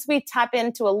once we tap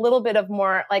into a little bit of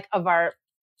more like of our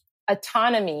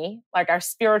autonomy, like our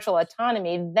spiritual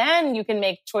autonomy, then you can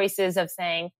make choices of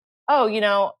saying, oh,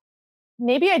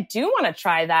 maybe I do want to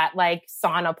try that like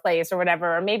sauna place or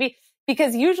whatever, or maybe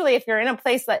because usually if you're in a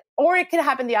place or it could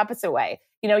happen the opposite way.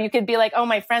 You could be like, oh,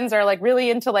 my friends are like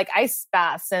really into like ice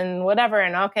baths and whatever.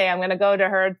 And okay, I'm going to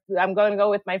go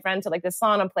with my friend to like the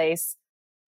sauna place.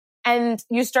 And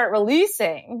you start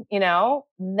releasing,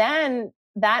 then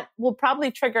that will probably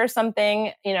trigger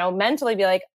something, mentally be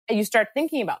like, you start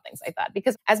thinking about things like that.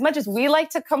 Because as much as we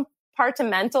like to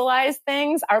compartmentalize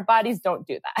things, our bodies don't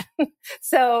do that.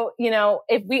 So,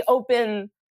 if we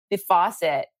open the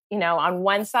faucet, on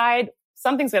one side,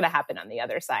 something's going to happen on the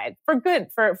other side for a good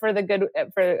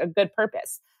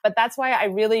purpose. But that's why I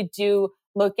really do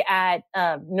look at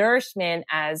nourishment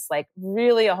as like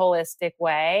really a holistic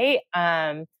way,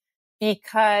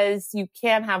 because you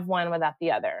can't have one without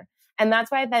the other. And that's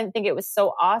why I think it was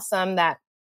so awesome that,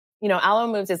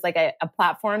 Alo Moves is like a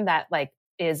platform that like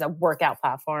is a workout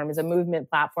platform, is a movement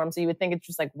platform. So you would think it's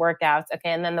just like workouts. Okay.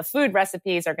 And then the food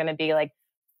recipes are going to be like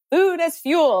food as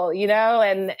fuel,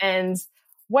 and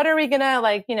what are we going to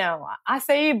like,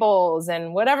 acai bowls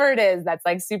and whatever it is that's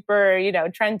like super,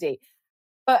 trendy.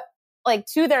 But like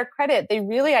to their credit, they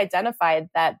really identified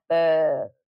that the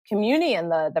community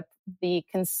and the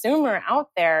consumer out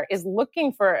there is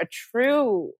looking for a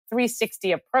true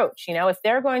 360 approach. If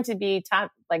they're going to be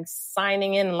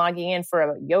signing in and logging in for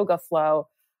a yoga flow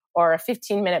or a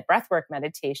 15-minute breathwork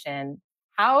meditation,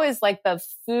 how is like the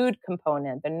food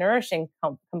component, the nourishing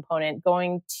component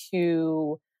going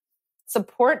to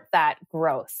support that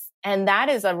growth? And that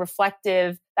is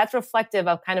reflective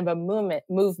of kind of a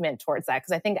movement towards that.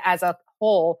 Because I think as a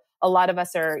whole, a lot of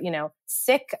us are,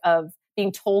 sick of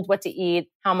being told what to eat,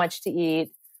 how much to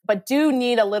eat, but do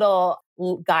need a little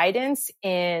guidance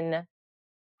in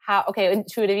how, okay,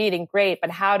 intuitive eating, great, but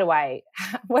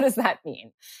what does that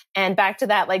mean? And back to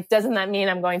that, like, doesn't that mean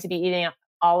I'm going to be eating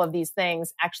all of these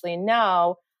things? Actually,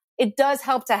 no. It does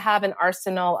help to have an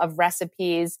arsenal of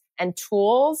recipes and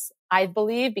tools, I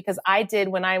believe, because I did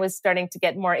when I was starting to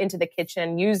get more into the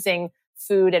kitchen, using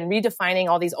food and redefining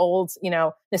all these old,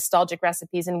 nostalgic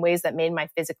recipes in ways that made my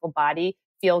physical body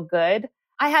feel good.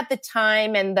 I had the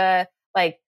time and the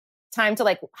time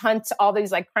to hunt all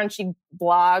these crunchy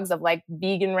blogs of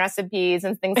vegan recipes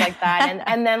and things like that.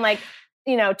 and then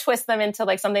twist them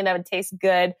into something that would taste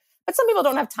good. But some people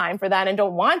don't have time for that and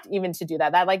don't want even to do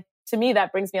that. That to me,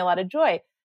 that brings me a lot of joy.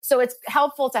 So it's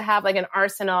helpful to have an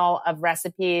arsenal of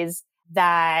recipes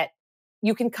that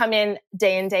you can come in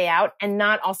day out and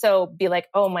not also be like,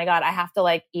 oh my God, I have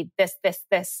to eat this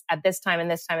at this time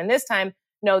and this time and this time.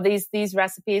 No, these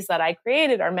recipes that I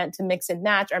created are meant to mix and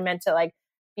match, are meant to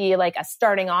be a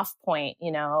starting off point.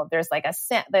 There's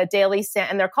the daily,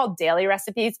 and they're called daily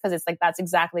recipes because it's that's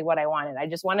exactly what I wanted. I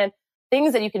just wanted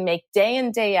things that you can make day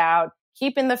in, day out,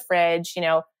 keep in the fridge,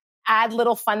 add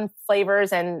little fun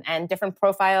flavors and different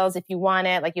profiles if you want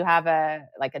it. You have a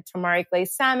tamari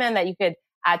glazed salmon that you could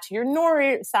add to your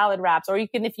nori salad wraps, or you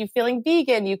can, if you're feeling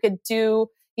vegan, you could do,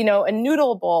 a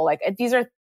noodle bowl.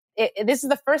 This is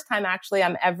the first time actually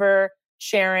I'm ever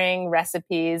sharing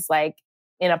recipes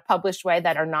in a published way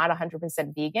that are not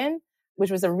 100% vegan,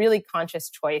 which was a really conscious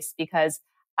choice because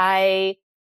I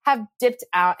have dipped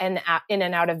out and in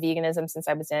and out of veganism since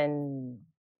I was in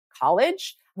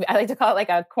college. I like to call it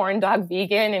a corn dog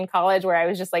vegan in college, where I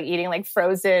was just eating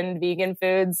frozen vegan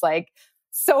foods,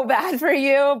 so bad for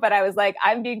you. But I was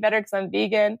I'm being better because I'm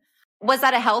vegan. Was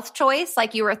that a health choice?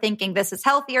 You were thinking this is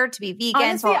healthier to be vegan?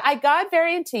 Honestly, I got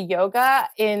very into yoga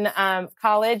in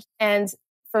college. And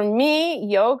for me,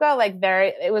 yoga,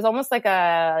 it was almost like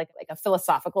a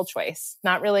philosophical choice,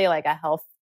 not really a health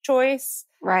choice.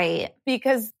 Right.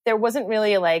 Because there wasn't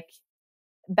really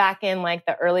back in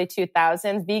the early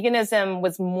 2000s, veganism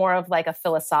was more of a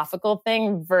philosophical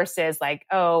thing versus a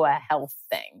health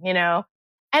thing,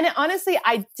 And honestly,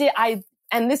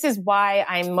 and this is why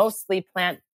I'm mostly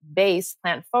plant-based,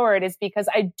 plant-forward, is because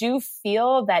I do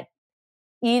feel that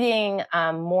eating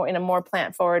more in a more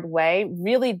plant-forward way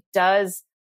really does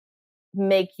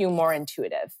make you more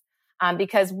intuitive.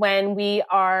 Because when we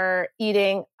are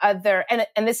eating other,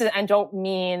 and this is, I don't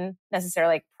mean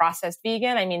necessarily processed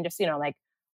vegan. I mean, just,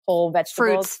 whole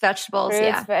vegetables, vegetable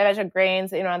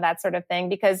grains, that sort of thing.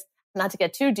 Because not to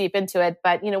get too deep into it,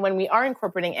 but, when we are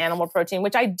incorporating animal protein,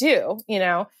 which I do,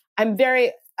 I'm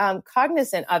very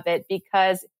cognizant of it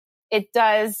because it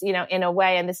does, in a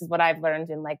way, and this is what I've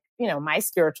learned in my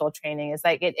spiritual training is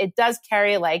it does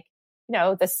carry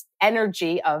this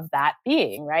energy of that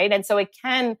being, right? And so it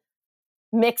can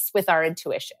mix with our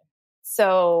intuition.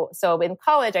 So in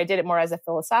college, I did it more as a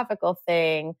philosophical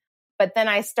thing, but then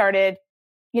I started,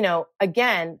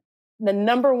 again, the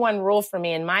number one rule for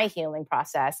me in my healing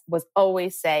process was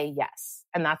always say yes.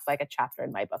 And that's a chapter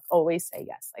in my book, always say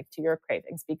yes, to your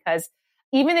cravings, because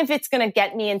even if it's going to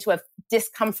get me into a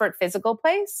discomfort physical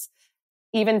place,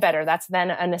 even better. That's then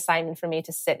an assignment for me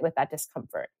to sit with that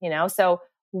discomfort, So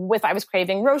if I was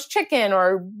craving roast chicken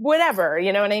or whatever,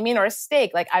 you know what I mean? Or a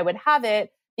steak, I would have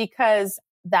it because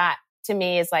that to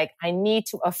me is I need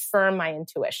to affirm my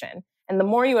intuition. And the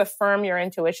more you affirm your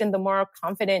intuition, the more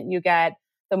confident you get,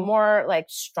 the more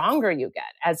stronger you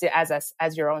get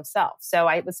as your own self. So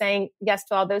I was saying yes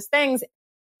to all those things.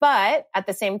 But at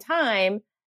the same time,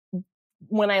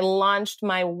 when I launched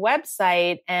my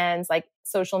website and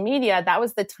social media, that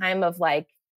was the time of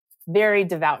very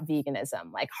devout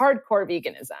veganism, hardcore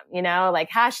veganism,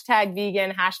 hashtag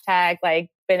vegan, hashtag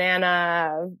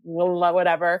banana,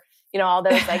 whatever, all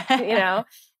those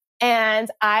and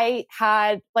I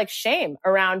had shame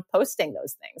around posting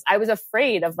those things. I was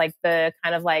afraid of the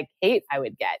kind of hate I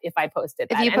would get if I posted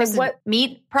that. If you posted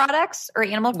meat products or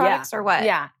animal products or what?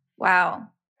 Yeah. Wow.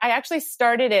 I actually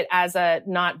started it as a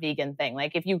not vegan thing.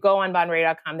 If you go on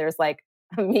bonberi.com, there's a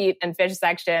meat and fish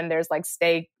section. There's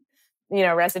steak,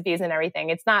 recipes and everything.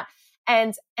 It's not,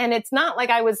 and it's not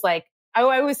I was I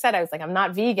always said, I was like, I'm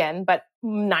not vegan, but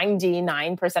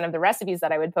 99% of the recipes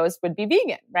that I would post would be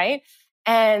vegan, right?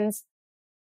 And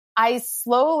I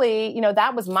slowly,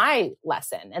 that was my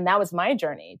lesson and that was my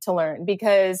journey to learn,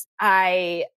 because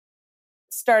I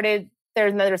started,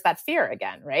 there's that fear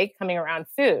again, right? Coming around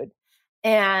food.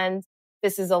 And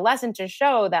this is a lesson to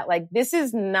show that like, this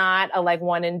is not a like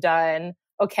one and done.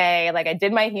 Okay. Like I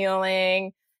did my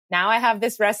healing. Now I have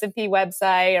this recipe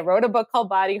website. I wrote a book called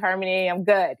Body Harmony. I'm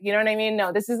good. You know what I mean?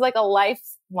 No, this is like a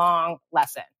lifelong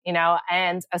lesson,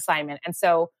 and assignment. And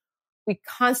so we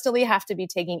constantly have to be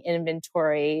taking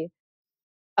inventory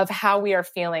of how we are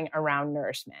feeling around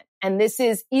nourishment. And this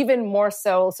is even more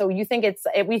so. So we think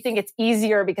it's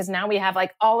easier because now we have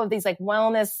like all of these like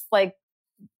wellness, like,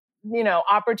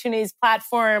 opportunities,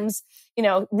 platforms,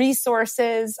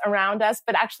 resources around us.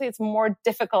 But actually it's more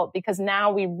difficult because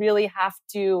now we really have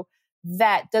to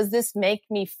vet, does this make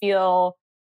me feel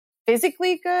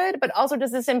physically good, but also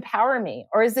does this empower me?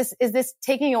 Or is this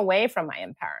taking away from my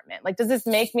empowerment? Like, does this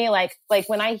make me like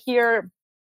when I hear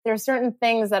there are certain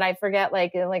things that I forget,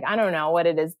 like, I don't know what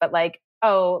it is, but like,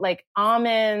 oh, like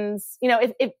almonds,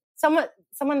 if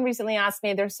someone recently asked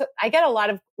me, I get a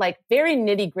lot of like very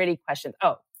nitty gritty questions.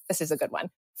 Oh, this is a good one.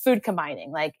 Food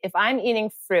combining. Like if I'm eating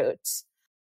fruit,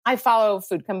 I follow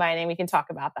food combining. We can talk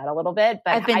about that a little bit,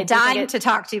 but I've been dying to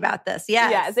talk to you about this.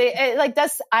 Yes.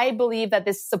 I believe that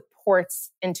this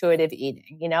supports intuitive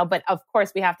eating, but of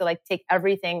course we have to like take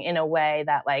everything in a way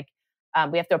that like,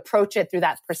 we have to approach it through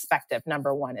that perspective.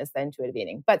 Number one is the intuitive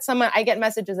eating. But I get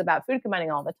messages about food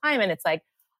combining all the time. And it's like,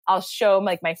 I'll show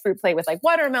like my fruit plate with like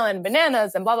watermelon,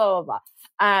 bananas, and blah, blah, blah,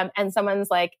 blah. And someone's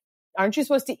like, aren't you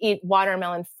supposed to eat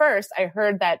watermelon first? I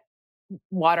heard that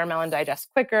watermelon digests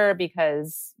quicker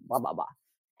because blah, blah, blah.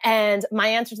 And my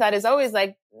answer to that is always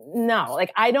like, no,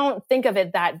 like I don't think of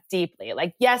it that deeply.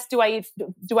 Like, yes, do I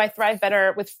thrive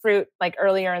better with fruit like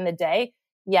earlier in the day?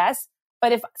 Yes.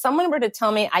 But if someone were to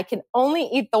tell me I can only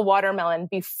eat the watermelon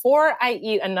before I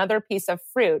eat another piece of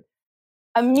fruit,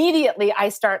 immediately I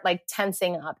start like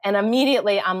tensing up. And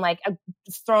immediately I'm like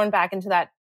thrown back into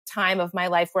that time of my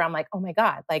life where I'm like, oh my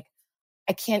God, like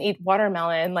I can't eat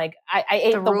watermelon. Like I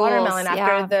ate the watermelon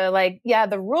after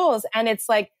the rules. And it's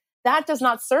like, that does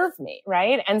not serve me.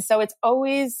 Right. And so it's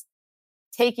always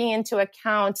taking into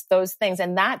account those things.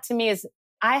 And that to me is,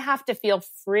 I have to feel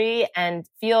free and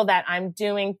feel that I'm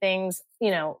doing things,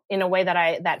 in a way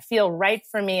that feel right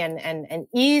for me and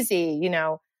easy,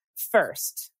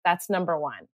 first. That's number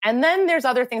one. And then there's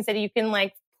other things that you can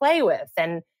like play with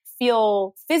and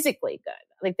feel physically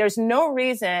good. Like there's no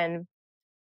reason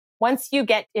once you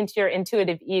get into your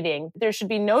intuitive eating, there should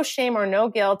be no shame or no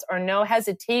guilt or no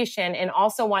hesitation in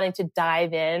also wanting to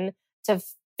dive in to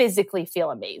physically feel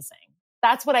amazing.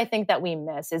 That's what I think that we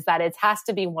miss, is that it has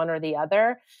to be one or the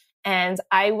other. And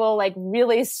I will like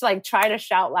really like try to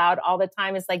shout loud all the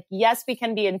time. It's like, yes, we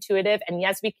can be intuitive and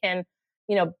yes, we can,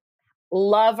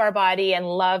 love our body and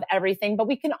love everything, but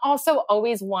we can also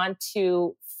always want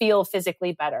to feel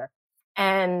physically better.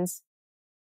 And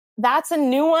that's a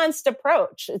nuanced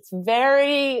approach. It's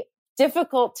very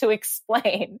difficult to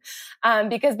explain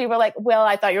because people are like, well,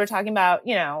 I thought you were talking about,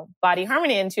 body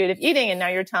harmony, intuitive eating. And now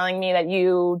you're telling me that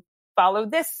you follow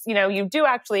this, you do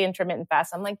actually intermittent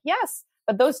fast. I'm like, yes,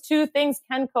 but those two things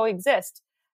can coexist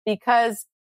because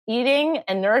eating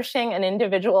and nourishing an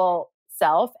individual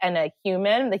self and the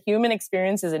human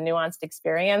experience is a nuanced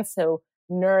experience. So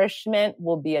nourishment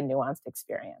will be a nuanced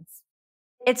experience.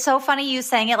 It's so funny you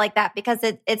saying it like that because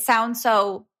it sounds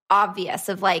so obvious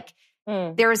of like,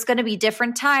 there's going to be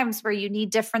different times where you need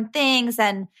different things.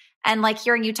 And like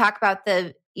hearing you talk about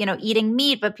the, eating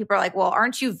meat, but people are like, well,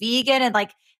 aren't you vegan? And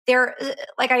like,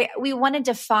 we want to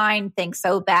define things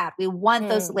so bad. We want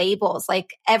those labels.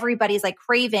 Like everybody's like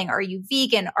craving. Are you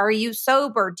vegan? Are you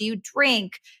sober? Do you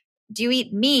drink? Do you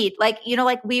eat meat? Like,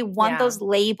 we want those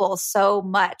labels so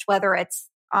much, whether it's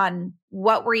on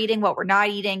what we're eating, what we're not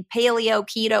eating, paleo,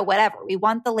 keto, whatever. We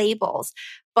want the labels.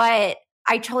 But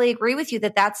I totally agree with you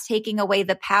that that's taking away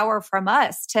the power from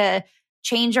us to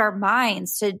change our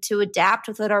minds, to adapt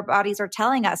with what our bodies are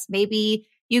telling us. Maybe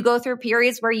you go through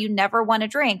periods where you never want to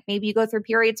drink. Maybe you go through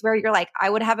periods where you're like, I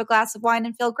would have a glass of wine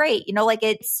and feel great.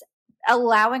 It's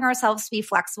allowing ourselves to be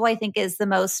flexible, I think is the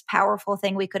most powerful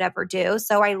thing we could ever do.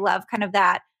 So I love kind of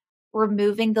that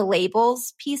removing the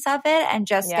labels piece of it and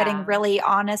just getting really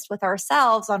honest with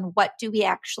ourselves on what do we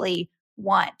actually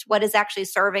want? What is actually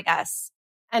serving us?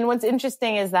 And what's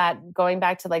interesting is that going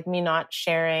back to like me not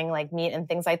sharing like meat and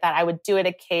things like that, I would do it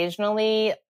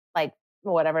occasionally, like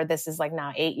whatever, this is like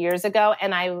now 8 years ago.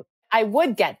 And I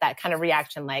would get that kind of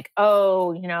reaction like,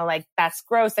 oh, like that's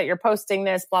gross that you're posting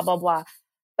this, blah, blah, blah.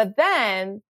 But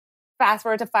then fast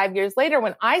forward to 5 years later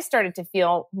when I started to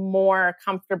feel more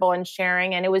comfortable in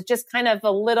sharing. And it was just kind of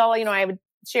a little, I would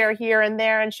share here and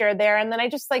there and share there. And then I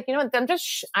just like, I'm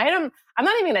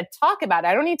not even going to talk about it.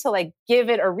 I don't need to like give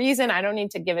it a reason. I don't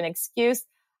need to give an excuse.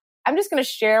 I'm just going to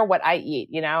share what I eat,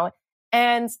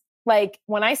 And like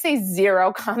when I say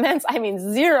zero comments, I mean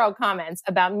zero comments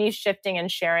about me shifting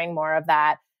and sharing more of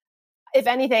that. If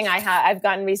anything, I've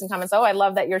gotten recent comments. Oh, I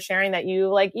love that you're sharing that you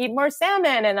like eat more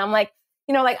salmon. And I'm like,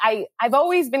 I've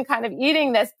always been kind of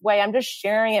eating this way. I'm just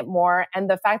sharing it more. And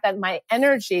the fact that my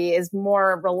energy is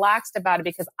more relaxed about it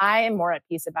because I am more at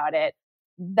peace about it,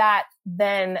 that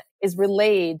then is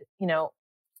relayed,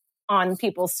 on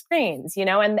people's screens,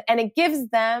 and it gives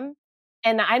them,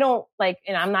 and I don't like,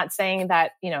 I'm not saying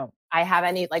that, I have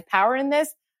any like power in this,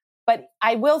 but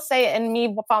I will say, and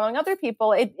me following other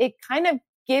people, it kind of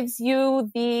gives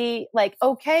you the like,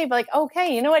 okay,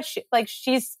 you know what?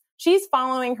 She's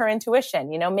following her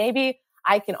intuition, maybe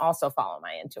I can also follow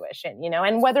my intuition,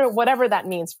 and whatever that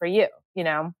means for you,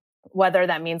 whether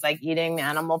that means like eating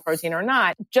animal protein or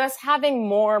not, just having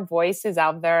more voices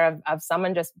out there of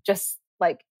someone just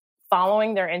like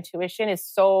following their intuition is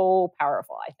so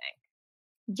powerful, I think.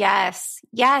 Yes.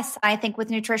 Yes. I think with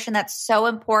nutrition, that's so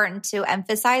important to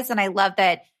emphasize. And I love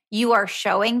that you are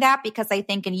showing that because I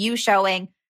think in you showing,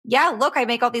 yeah, look, I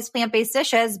make all these plant-based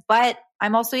dishes, but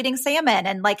I'm also eating salmon.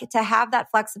 And like to have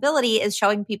that flexibility is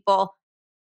showing people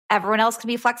everyone else can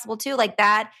be flexible too. Like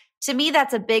that, to me,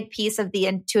 that's a big piece of the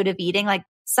intuitive eating. Like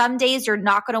some days you're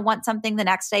not going to want something, the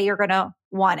next day you're going to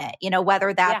want it,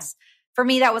 whether that's, for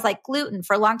me, that was like gluten.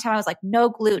 For a long time, I was like, no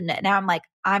gluten. And now I'm like,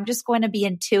 I'm just going to be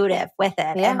intuitive with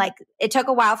it. Yeah. And like, it took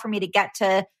a while for me to get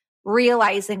to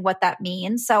realizing what that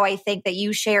means. So I think that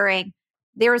you sharing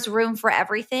there's room for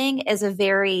everything is a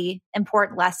very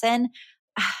important lesson.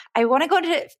 I want to go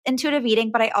to intuitive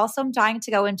eating, but I also am dying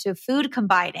to go into food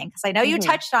combining because I know you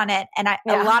touched on it. And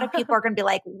a lot of people are going to be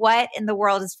like, what in the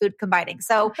world is food combining?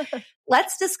 So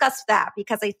let's discuss that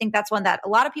because I think that's one that a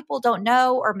lot of people don't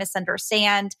know or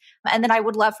misunderstand. And then I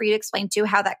would love for you to explain too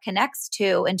how that connects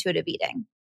to intuitive eating.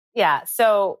 Yeah.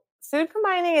 So food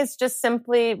combining is just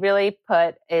simply really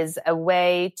put is a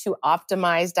way to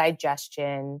optimize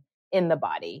digestion in the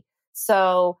body.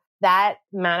 So that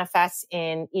manifests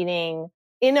in eating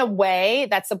in a way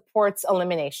that supports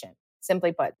elimination,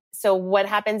 simply put. So what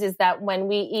happens is that when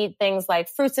we eat things like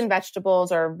fruits and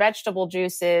vegetables or vegetable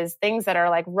juices, things that are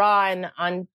like raw and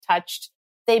untouched,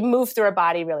 they move through our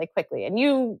body really quickly. And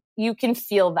you can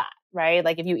feel that, right?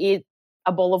 Like if you eat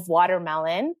a bowl of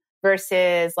watermelon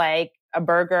versus like a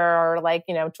burger or like,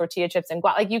 tortilla chips and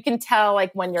guac, like you can tell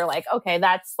like when you're like, okay,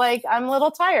 that's like, I'm a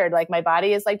little tired. Like my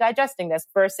body is like digesting this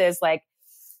versus like,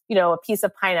 a piece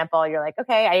of pineapple. You're like,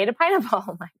 okay, I ate a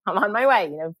pineapple. I'm on my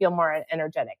way, feel more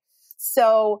energetic.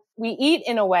 So we eat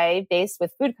in a way based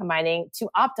with food combining to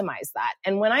optimize that.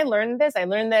 And when I learned this, I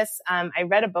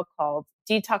read a book called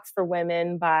Detox for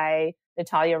Women by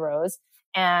Natalia Rose.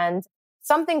 And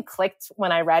something clicked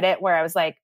when I read it where I was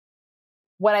like,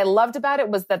 what I loved about it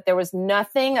was that there was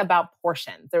nothing about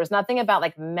portions. There was nothing about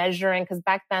like measuring. Cause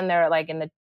back then they're like in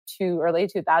the early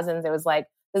 2000s, it was like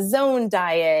the zone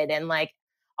diet and like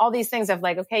all these things of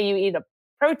like, okay, you eat a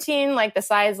protein, like the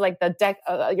size, like the deck,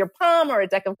 your palm or a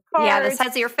deck of cards. Yeah. The size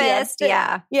of your fist.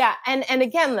 Yeah. Yeah. And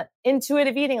again,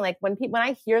 intuitive eating, like when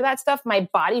I hear that stuff, my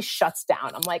body shuts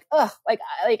down. I'm like, ugh, like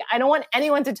I don't want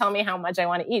anyone to tell me how much I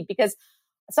want to eat because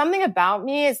something about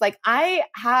me is like, I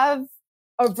have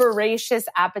a voracious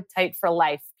appetite for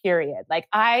life, period. Like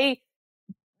I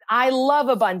love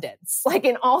abundance, like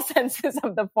in all senses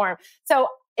of the form. So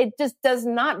it just does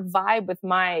not vibe with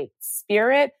my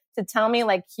spirit to tell me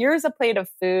like, here's a plate of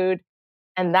food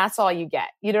and that's all you get.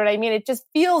 You know what I mean? It just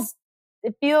feels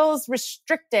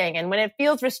restricting. And when it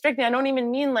feels restricting, I don't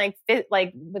even mean like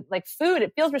food.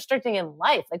 It feels restricting in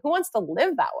life. Like who wants to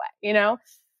live that way?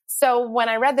 So when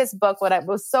I read this book, what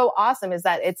was so awesome is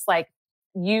that it's like,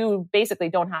 you basically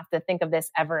don't have to think of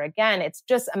this ever again. It's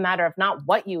just a matter of not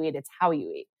what you eat, it's how you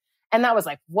eat. And that was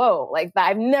like, whoa, like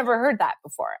I've never heard that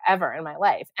before ever in my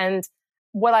life. And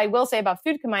what I will say about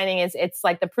food combining is it's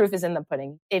like the proof is in the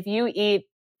pudding. If you eat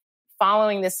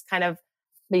following this kind of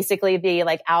basically the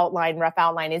like rough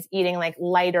outline is eating like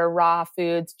lighter raw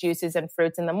foods, juices and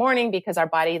fruits in the morning because our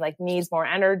body like needs more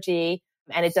energy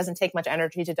and it doesn't take much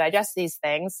energy to digest these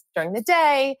things during the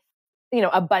day.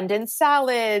 Abundant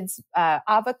salads,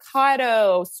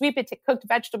 avocado, sweet cooked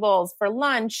vegetables for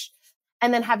lunch,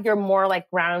 and then have your more like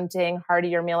grounding,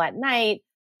 heartier meal at night.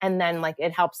 And then like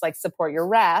it helps like support your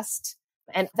rest.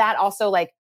 And that also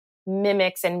like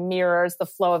mimics and mirrors the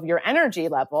flow of your energy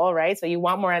level, right? So you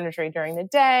want more energy during the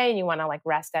day and you want to like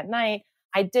rest at night.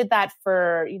 I did that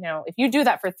for, if you do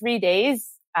that for 3 days,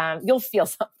 you'll feel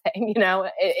something,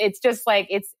 it's just like,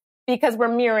 it's because we're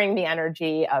mirroring the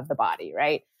energy of the body.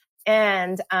 Right.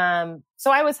 And,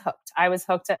 so I was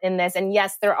hooked in this. And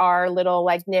yes, there are little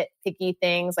like nitpicky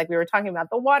things. Like we were talking about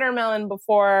the watermelon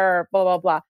before, blah, blah,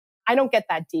 blah. I don't get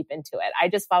that deep into it. I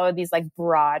just follow these like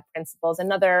broad principles.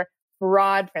 Another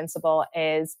broad principle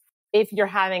is if you're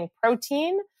having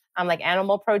protein, like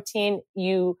animal protein,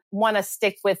 you want to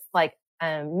stick with like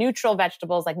neutral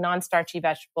vegetables, like non-starchy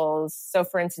vegetables. So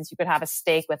for instance, you could have a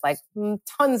steak with like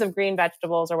tons of green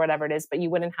vegetables or whatever it is, but you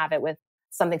wouldn't have it with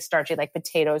something starchy like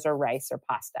potatoes or rice or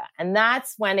pasta. And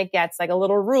that's when it gets like a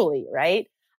little ruly, right?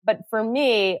 But for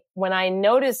me, when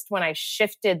I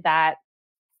shifted that,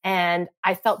 and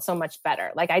I felt so much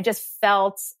better. Like I just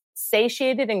felt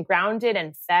satiated and grounded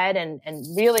and fed and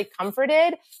really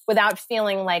comforted without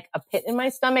feeling like a pit in my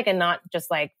stomach and not just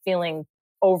like feeling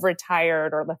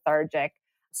overtired or lethargic.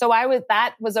 So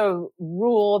that was a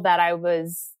rule that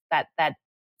that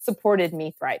supported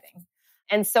me thriving.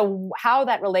 And so how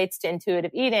that relates to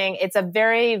intuitive eating, it's a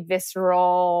very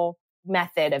visceral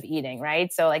method of eating,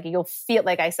 right? So like you'll feel,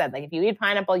 like I said, like if you eat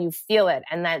pineapple, you feel it.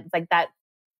 And that like that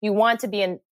you want to be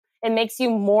it makes you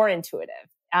more intuitive.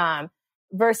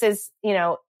 Versus,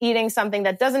 eating something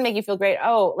that doesn't make you feel great.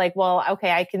 Oh, like, well,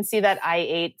 okay, I can see that I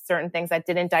ate certain things that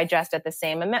didn't digest at the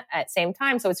same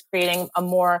time. So it's creating a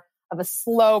more of a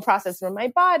slow process for my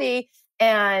body.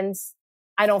 And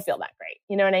I don't feel that great.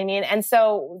 You know what I mean? And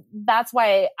so that's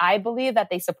why I believe that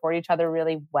they support each other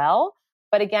really well.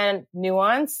 But again,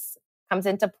 nuance comes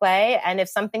into play. And if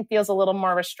something feels a little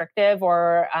more restrictive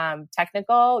or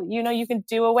technical, you can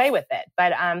do away with it.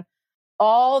 But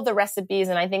all the recipes,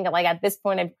 and I think like at this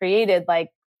point I've created like,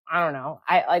 I don't know,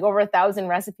 like over 1,000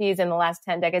 recipes in the last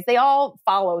 10 decades. They all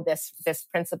follow this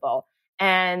principle.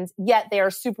 And yet they are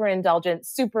super indulgent,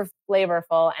 super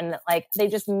flavorful, and like they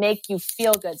just make you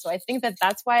feel good. So I think that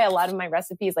that's why a lot of my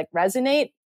recipes like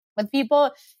resonate with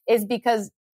people, is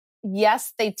because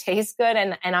yes, they taste good,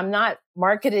 and I'm not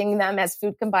marketing them as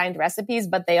food combined recipes,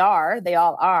 but they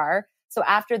all are. So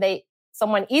after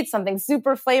someone eats something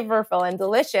super flavorful and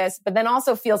delicious, but then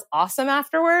also feels awesome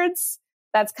afterwards,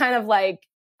 that's kind of like,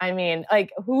 I mean,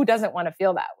 like who doesn't want to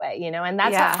feel that way, and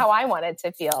that's how I want it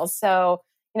to feel. So,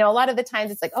 a lot of the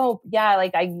times it's like, oh yeah,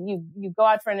 like you go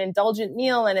out for an indulgent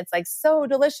meal and it's like so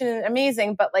delicious and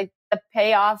amazing, but like the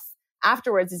payoff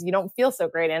afterwards is you don't feel so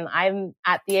great. And I'm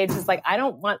at the age is like, I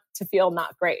don't want to feel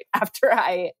not great after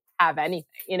I have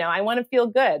anything, I want to feel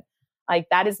good. Like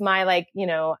that is my like,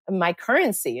 my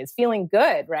currency is feeling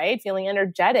good, right? Feeling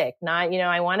energetic, not,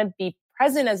 I want to be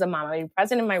present as a mom. I mean,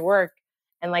 present in my work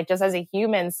and like just as a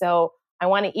human. So I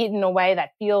want to eat in a way that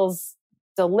feels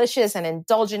delicious and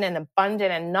indulgent and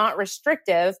abundant and not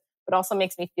restrictive, but also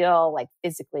makes me feel like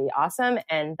physically awesome.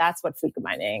 And that's what food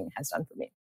combining has done for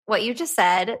me. What you just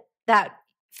said, that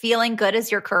feeling good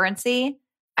is your currency.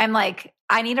 I'm like,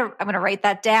 I'm going to write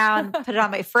that down, put it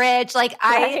on my fridge. Like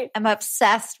I am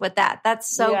obsessed with that.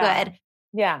 That's so good.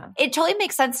 Yeah. It totally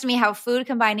makes sense to me how food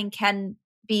combining can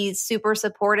be super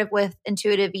supportive with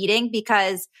intuitive eating,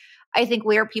 because I think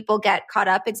where people get caught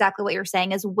up, exactly what you're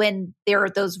saying, is when there are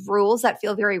those rules that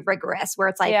feel very rigorous, where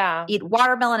it's like, eat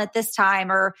watermelon at this time.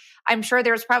 Or I'm sure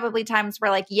there's probably times where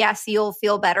like, yes, you'll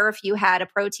feel better if you had a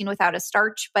protein without a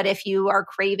starch, but if you are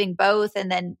craving both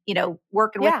and then,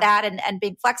 working with that and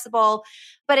being flexible,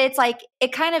 but it's like,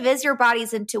 it kind of is your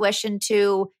body's intuition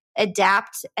to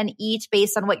adapt and eat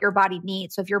based on what your body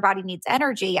needs. So if your body needs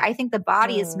energy, I think the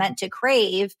body is meant to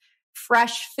crave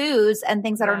fresh foods and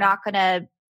things that are not going to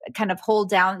kind of hold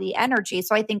down the energy.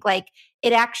 So I think like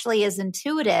it actually is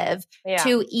intuitive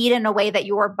to eat in a way that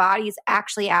your body's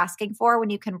actually asking for, when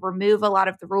you can remove a lot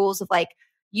of the rules of like,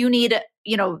 you need,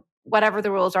 whatever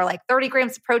the rules are, like 30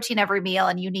 grams of protein every meal,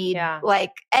 and you need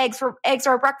like eggs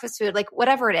or breakfast food, like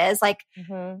whatever it is. Like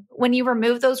when you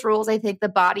remove those rules, I think the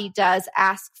body does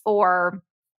ask for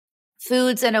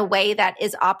foods in a way that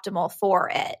is optimal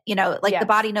for it. The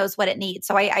body knows what it needs.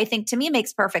 So I think to me it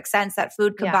makes perfect sense that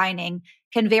food combining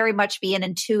can very much be an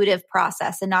intuitive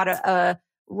process and not a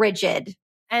rigid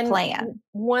plan.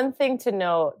 One thing to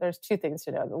note, there's two things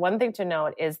to note. One thing to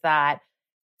note is that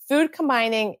food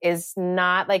combining is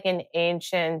not like an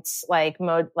ancient like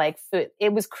food.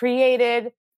 It was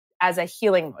created as a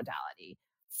healing modality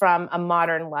from a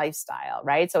modern lifestyle,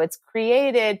 right? So it's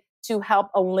created to help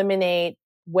eliminate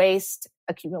waste,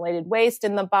 accumulated waste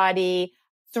in the body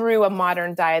through a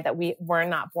modern diet that we were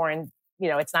not born,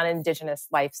 it's not an indigenous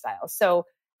lifestyle. So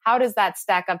how does that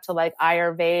stack up to like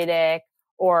Ayurvedic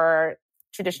or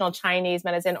traditional Chinese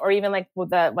medicine, or even like with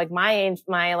the, like my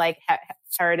like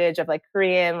heritage of like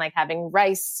Korean, like having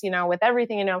rice, you know, with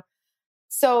everything, you know.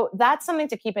 So that's something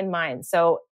to keep in mind.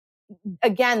 So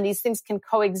again, these things can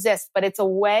coexist, but it's a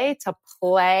way to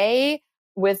play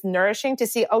with nourishing to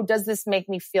see, oh, does this make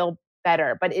me feel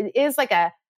better? But it is like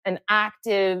an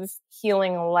active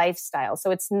healing lifestyle.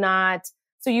 So it's not,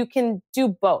 so you can do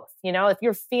both, you know, if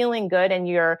you're feeling good and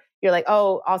you're like,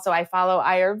 oh, also I follow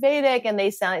Ayurvedic and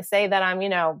they say that I'm, you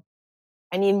know,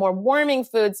 I need more warming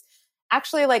foods.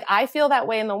 Actually, like I feel that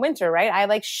way in the winter, right? I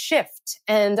like shift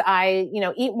and I, you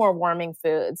know, eat more warming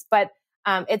foods, but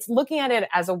it's looking at it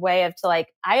as a way of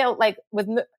I like with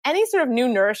any sort of new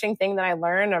nourishing thing that I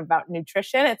learn about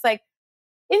nutrition, it's like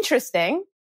interesting,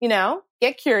 you know,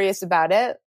 get curious about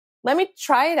it. Let me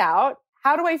try it out.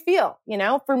 How do I feel? You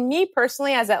know, for me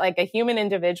personally, as a human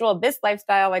individual, this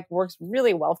lifestyle like works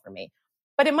really well for me,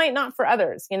 but it might not for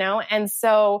others, you know? And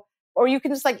so, or you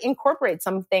can just like incorporate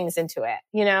some things into it,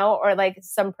 you know, or like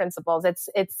some principles.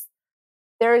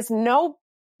 There is no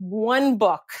one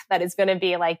book that is going to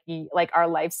be like our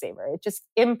lifesaver. It's just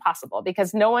impossible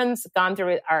because no one's gone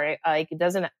through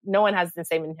it. No one has the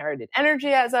same inherited energy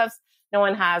as us. No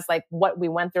one has like what we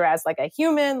went through as like a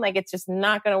human. Like it's just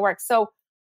not going to work. So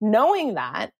knowing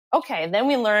that, okay, then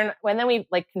we learn, and then we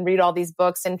like can read all these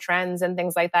books and trends and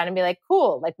things like that and be like,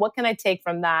 cool, like what can I take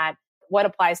from that? What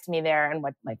applies to me there and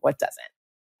what doesn't?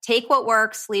 Take what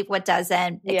works, leave what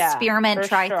doesn't, experiment,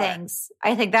 try things.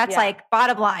 I think that's like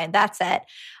bottom line. That's it.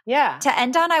 Yeah. To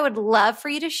end on, I would love for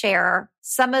you to share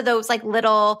some of those like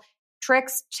little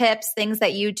tricks, tips, things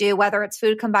that you do, whether it's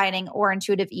food combining or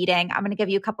intuitive eating. I'm going to give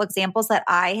you a couple examples that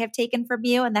I have taken from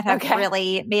you and that have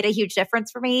really made a huge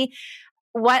difference for me.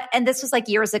 And this was like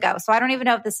years ago. So I don't even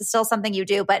know if this is still something you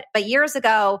do, but years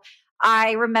ago,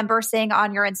 I remember seeing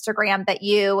on your Instagram that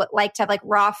you like to have like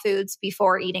raw foods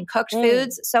before eating cooked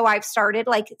foods. So I've started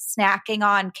like snacking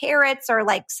on carrots or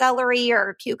like celery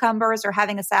or cucumbers or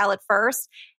having a salad first.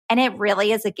 And it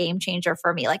really is a game changer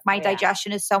for me. Like my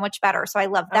digestion is so much better. So I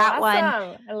love that one.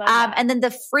 I love that. And then the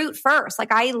fruit first.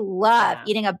 Like I love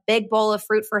eating a big bowl of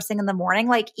fruit first thing in the morning.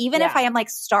 Like even if I am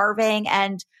like starving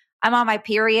and I'm on my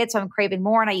period, so I'm craving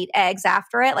more and I eat eggs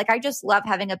after it. Like I just love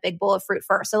having a big bowl of fruit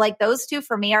first. So like those two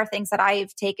for me are things that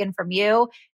I've taken from you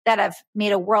that have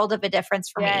made a world of a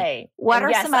difference for me. What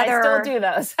are some other? I still do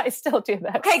those. I still do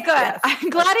that. Okay, good. Yes.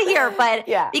 I'm glad to hear, but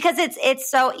because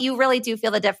it's so, you really do feel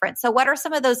the difference. So what are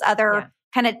some of those other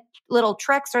kind of little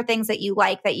tricks or things that you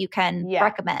like that you can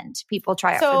recommend people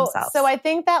try out for themselves? So I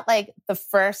think that like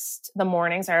the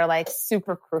mornings are like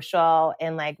super crucial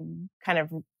in like kind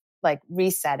of like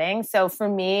resetting. So for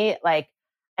me, like,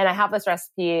 and I have this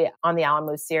recipe on the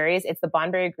Alamo series. It's the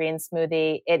Bonberi green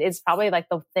smoothie. It is probably like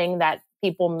the thing that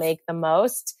people make the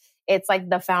most. It's like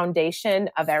the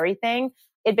foundation of everything.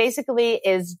 It basically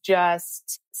is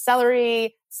just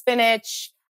celery,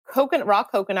 spinach, raw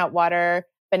coconut water,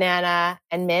 banana,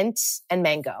 and mint and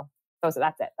mango. So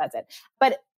that's it.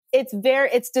 But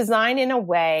it's designed in a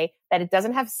way that it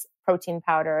doesn't have protein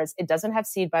powders. It doesn't have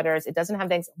seed butters. It doesn't have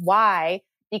things. Why?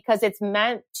 Because it's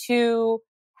meant to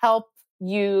help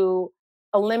you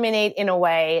eliminate in a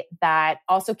way that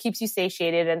also keeps you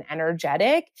satiated and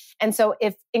energetic. And so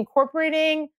if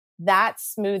incorporating that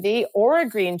smoothie or a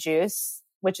green juice,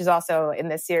 which is also in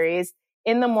this series,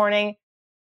 in the morning,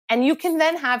 and you can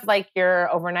then have like your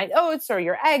overnight oats or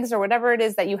your eggs or whatever it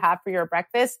is that you have for your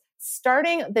breakfast,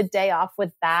 starting the day off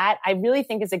with that, I really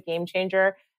think is a game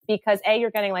changer because you're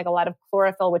getting like a lot of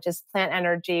chlorophyll, which is plant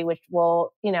energy, which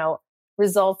will,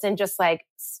 results in just like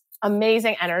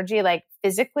amazing energy, like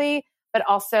physically, but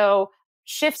also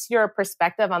shifts your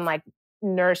perspective on like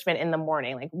nourishment in the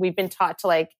morning. Like we've been taught to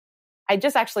like, I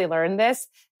just actually learned this,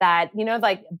 that,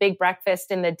 like big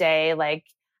breakfast in the day, like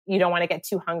you don't want to get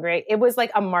too hungry. It was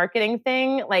like a marketing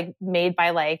thing, like made by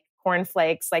like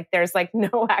cornflakes. Like there's like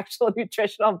no actual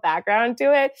nutritional background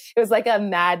to it. It was like a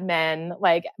Mad Men,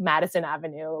 like Madison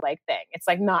Avenue, like thing. It's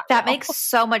like not that real. Makes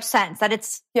so much sense that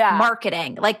it's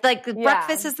marketing. Like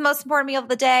breakfast is the most important meal of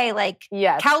the day. Like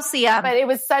calcium. But it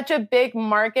was such a big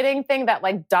marketing thing that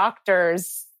like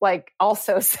doctors like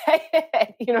also say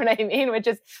it, you know what I mean?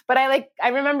 But I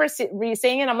remember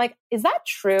saying it. I'm like, is that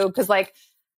true? Because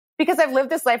I've lived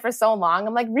this life for so long.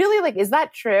 I'm like, really? Like, is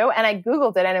that true? And I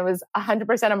Googled it and it was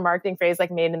 100% a marketing phrase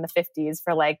like made in the 50s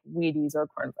for like Wheaties or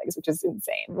cornflakes, which is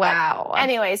insane. Wow. But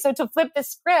anyway, so to flip the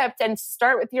script and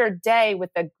start with your day with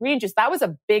the green juice, that was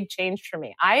a big change for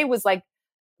me. I was like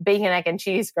bacon, egg, and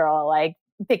cheese girl, like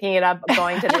picking it up,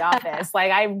 going to the office,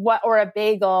 or a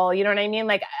bagel, you know what I mean?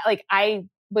 Like I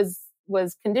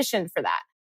was conditioned for that.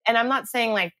 And I'm not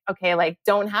saying like, okay, like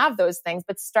don't have those things,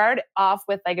 but start off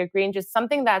with like a green juice,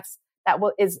 something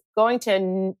is going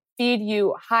to feed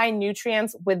you high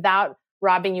nutrients without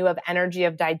robbing you of energy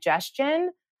of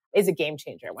digestion is a game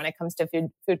changer when it comes to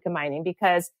food combining,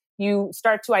 because you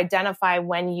start to identify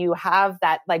when you have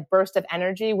that like burst of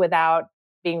energy without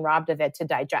being robbed of it to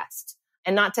digest.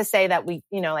 And not to say that we,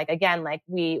 when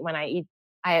I eat,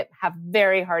 I have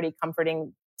very hearty,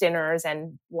 comforting dinners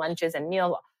and lunches and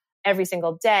meals every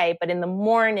single day. But in the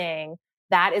morning,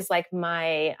 that is like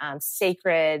my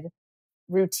sacred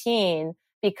routine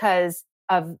because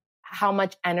of how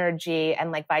much energy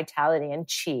and like vitality and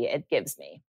chi it gives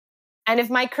me. And if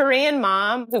my Korean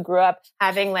mom, who grew up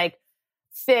having like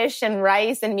fish and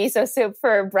rice and miso soup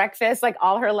for breakfast, like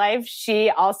all her life, she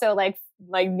also like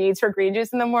needs her green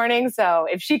juice in the morning. So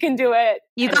if she can do it.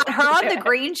 You got her on the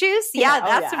green juice? Yeah,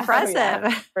 that's impressive.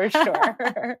 Yeah, for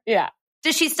sure. Yeah.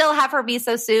 Does she still have her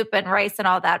miso soup and rice and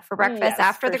all that for breakfast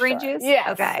after the green juice? Yes,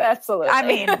 okay. Absolutely. I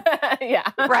mean,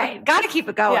 yeah. Right. Got to keep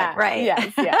it going, right?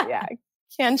 Yes, yeah.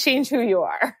 Can't change who you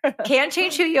are. Can't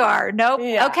change who you are. Nope.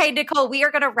 Yeah. Okay, Nicole, we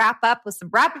are going to wrap up with some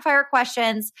rapid fire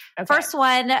questions. Okay. First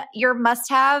one, your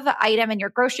must-have item in your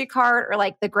grocery cart or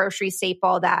like the grocery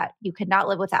staple that you could not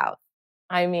live without.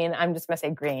 I mean, I'm just going to say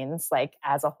greens, like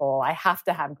as a whole. I have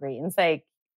to have greens, like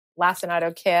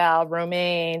lacinato, kale,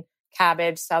 romaine,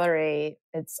 cabbage, celery.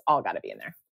 It's all got to be in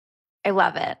there. I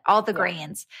love it. All the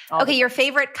greens. Okay, your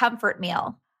favorite comfort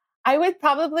meal? I would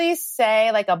probably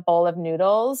say like a bowl of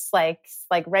noodles, like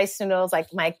rice noodles,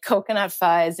 like my coconut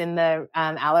fuzz in the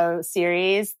aloe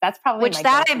series. That's probably which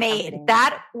that I made.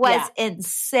 That was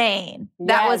insane.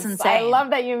 That was insane. I love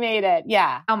that you made it.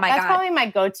 Yeah. Oh my God. That's probably my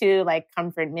go-to like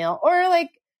comfort meal, or like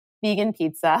vegan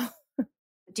pizza.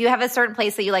 Do you have a certain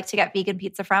place that you like to get vegan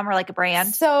pizza from, or like a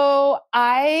brand? So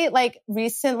I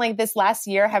this last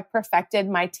year have perfected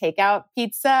my takeout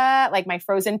pizza, like my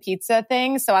frozen pizza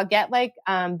thing. So I'll get like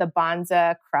the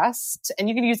Bonza crust, and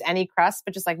you can use any crust,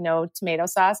 but just like no tomato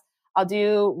sauce. I'll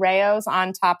do Rayo's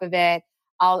on top of it.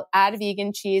 I'll add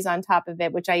vegan cheese on top of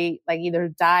it, which I eat like either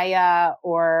Daya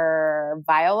or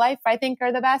Violife, I think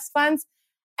are the best ones.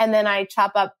 And then I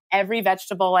chop up every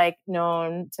vegetable like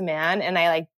known to man, and I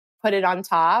like put it on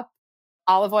top,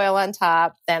 olive oil on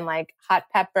top, then like hot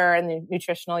pepper and the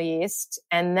nutritional yeast,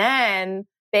 and then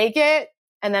bake it.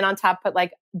 And then on top,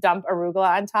 dump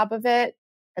arugula on top of it,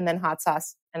 and then hot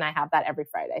sauce. And I have that every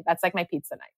Friday. That's like my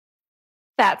pizza night.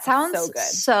 That sounds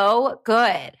so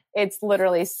good. It's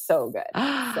literally so good.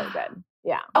 So good.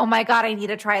 Yeah. Oh my God, I need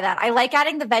to try that. I like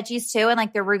adding the veggies too, and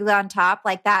like the arugula on top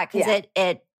like that, because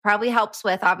it probably helps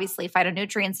with obviously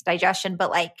phytonutrients, digestion,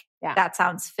 but that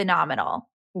sounds phenomenal.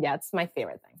 Yeah, it's my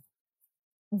favorite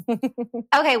thing.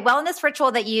 Okay, wellness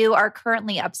ritual that you are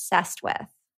currently obsessed with.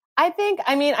 I think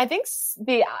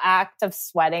the act of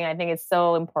sweating, I think it's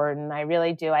so important. I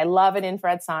really do. I love an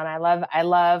infrared sauna. I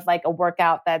love like a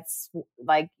workout that's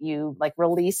like you like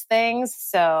release things.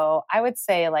 So I would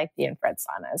say like the infrared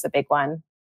sauna is a big one.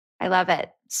 I love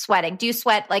it. Sweating. Do you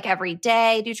sweat like every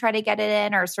day? Do you try to get it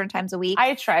in, or certain times a week?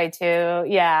 I try to.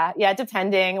 Yeah.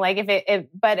 Depending. Like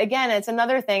but again, it's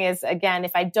another thing is, again,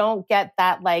 if I don't get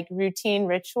that like routine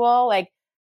ritual, like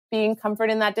being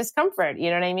comfort in that discomfort, you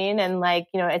know what I mean? And like,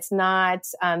 it's not,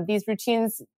 these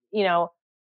routines,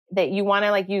 that you want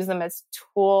to like use them as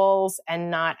tools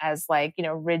and not as like,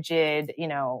 rigid,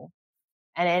 and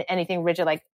anything rigid,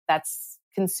 like that's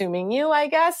consuming you, I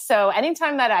guess. So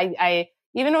anytime that I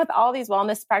even with all these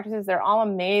wellness practices, they're all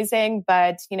amazing,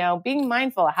 but being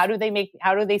mindful, how do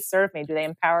they serve me? Do they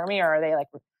empower me, or are they like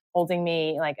holding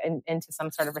me like into some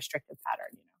sort of restrictive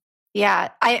pattern? Yeah.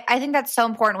 I think that's so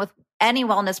important with any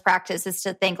wellness practice, is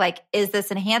to think like, is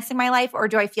this enhancing my life, or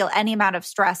do I feel any amount of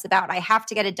stress about, I have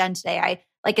to get it done today?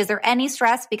 Is there any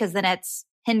stress? Because then it's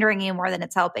hindering you more than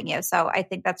it's helping you. So I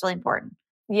think that's really important.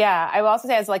 Yeah. I will also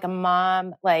say as like a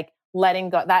mom, like letting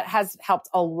go, that has helped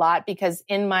a lot, because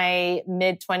in my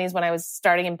mid-20s, when I was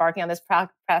embarking on this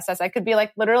process, I could be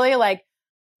like literally like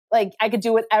I could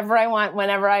do whatever I want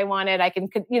whenever I wanted. I can,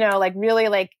 like really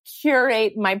like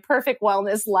curate my perfect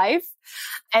wellness life.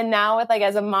 And now with like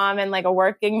as a mom and like a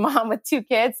working mom with 2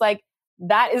 kids, like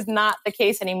that is not the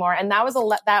case anymore. And that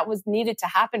was needed to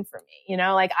happen for me.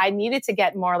 Like I needed to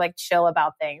get more like chill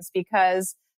about things,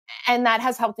 and that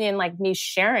has helped me in like me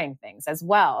sharing things as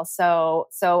well. So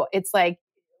it's like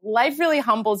life really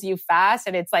humbles you fast,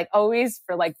 and it's like always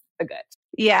for like the good.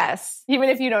 Yes. Even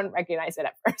if you don't recognize it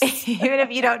at first. Even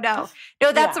if you don't know.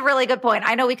 No, that's a really good point.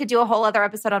 I know we could do a whole other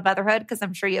episode on motherhood, because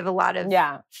I'm sure you have a lot of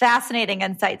fascinating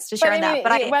insights to share on that.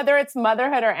 But whether it's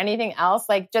motherhood or anything else,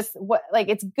 like just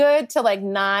it's good to like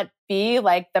not be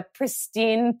like the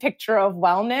pristine picture of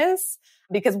wellness,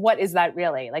 Because what is that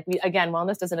really? Like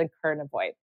wellness doesn't occur in a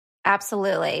void.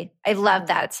 Absolutely. I love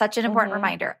that. It's such an important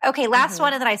reminder. Okay, last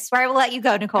one, and then I swear I will let you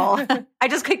go, Nicole. I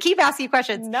just could keep asking you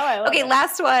questions. No, I love it.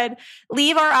 Last one.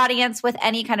 Leave our audience with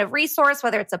any kind of resource,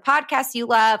 whether it's a podcast you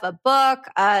love, a book,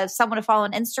 someone to follow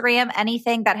on Instagram,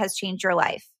 anything that has changed your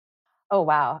life. Oh,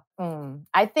 wow.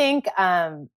 I think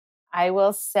I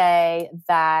will say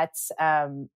that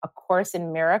A Course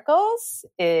in Miracles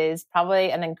is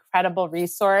probably an incredible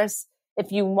resource.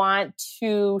 If you want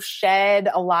to shed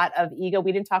a lot of ego,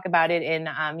 we didn't talk about it in,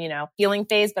 healing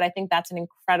phase, but I think that's an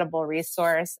incredible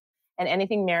resource. And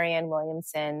anything Marianne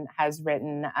Williamson has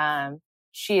written,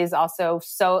 she is also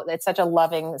it's such a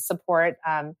loving support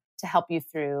to help you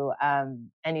through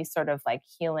any sort of like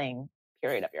healing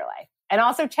period of your life. And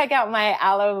also check out my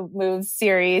Aloe Moves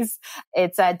series.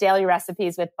 It's daily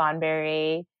recipes with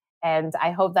Bonberi. And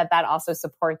I hope that also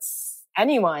supports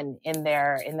anyone in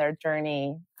their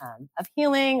journey of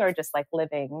healing or just like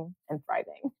living and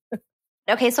thriving.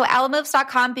 Okay, so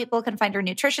aloemoves.com, people can find your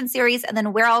nutrition series. And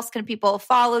then where else can people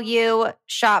follow you,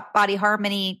 shop Body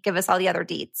Harmony? Give us all the other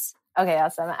deets. Okay,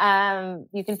 awesome.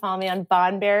 You can follow me on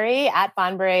Bonberi, at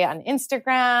Bonberi on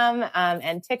Instagram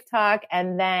and TikTok.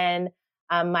 And then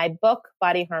my book,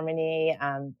 Body Harmony,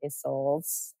 is sold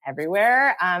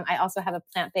everywhere. I also have a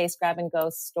plant-based grab-and-go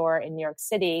store in New York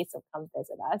City, so come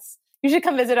visit us. You should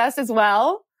come visit us as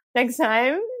well next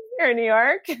time you're in New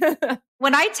York.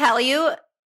 When I tell you,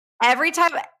 every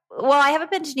time, I haven't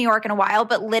been to New York in a while,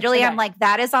 but literally I'm like,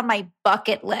 that is on my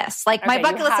bucket list. Like my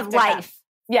bucket list of life.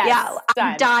 Yes, yeah,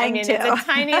 I'm dying to. It's a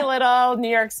tiny little New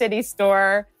York City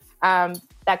store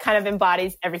that kind of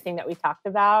embodies everything that we talked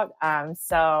about.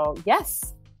 So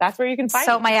yes, that's where you can find it.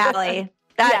 So my alley.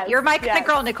 You're my kind of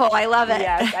girl, Nicole. I love it.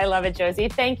 Yes, I love it, Josie.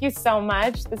 Thank you so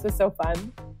much. This was so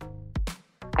fun.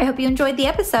 I hope you enjoyed the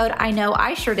episode. I know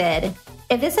I sure did.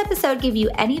 If this episode gave you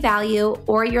any value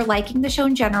or you're liking the show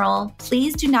in general,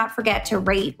 please do not forget to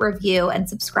rate, review, and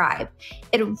subscribe.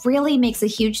 It really makes a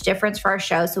huge difference for our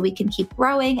show so we can keep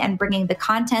growing and bringing the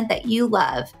content that you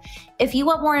love. If you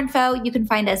want more info, you can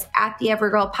find us at The Every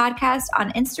Girl Podcast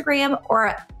on Instagram or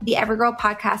at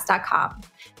theeverygirlpodcast.com.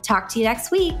 Talk to you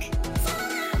next week.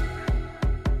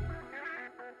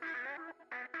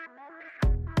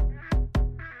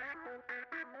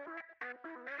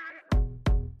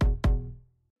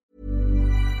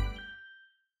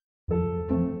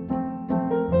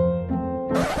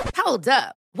 Hold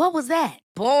up. What was that?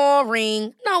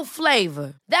 Boring. No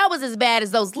flavor. That was as bad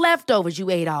as those leftovers you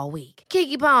ate all week.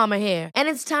 Keke Palmer here. And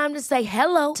it's time to say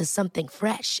hello to something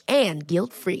fresh and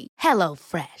guilt-free. Hello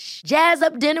Fresh. Jazz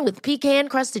up dinner with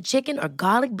pecan-crusted chicken or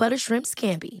garlic butter shrimp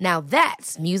scampi. Now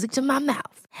that's music to my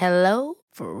mouth. Hello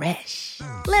Fresh.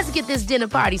 Let's get this dinner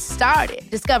party started.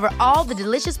 Discover all the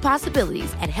delicious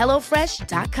possibilities at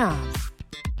HelloFresh.com.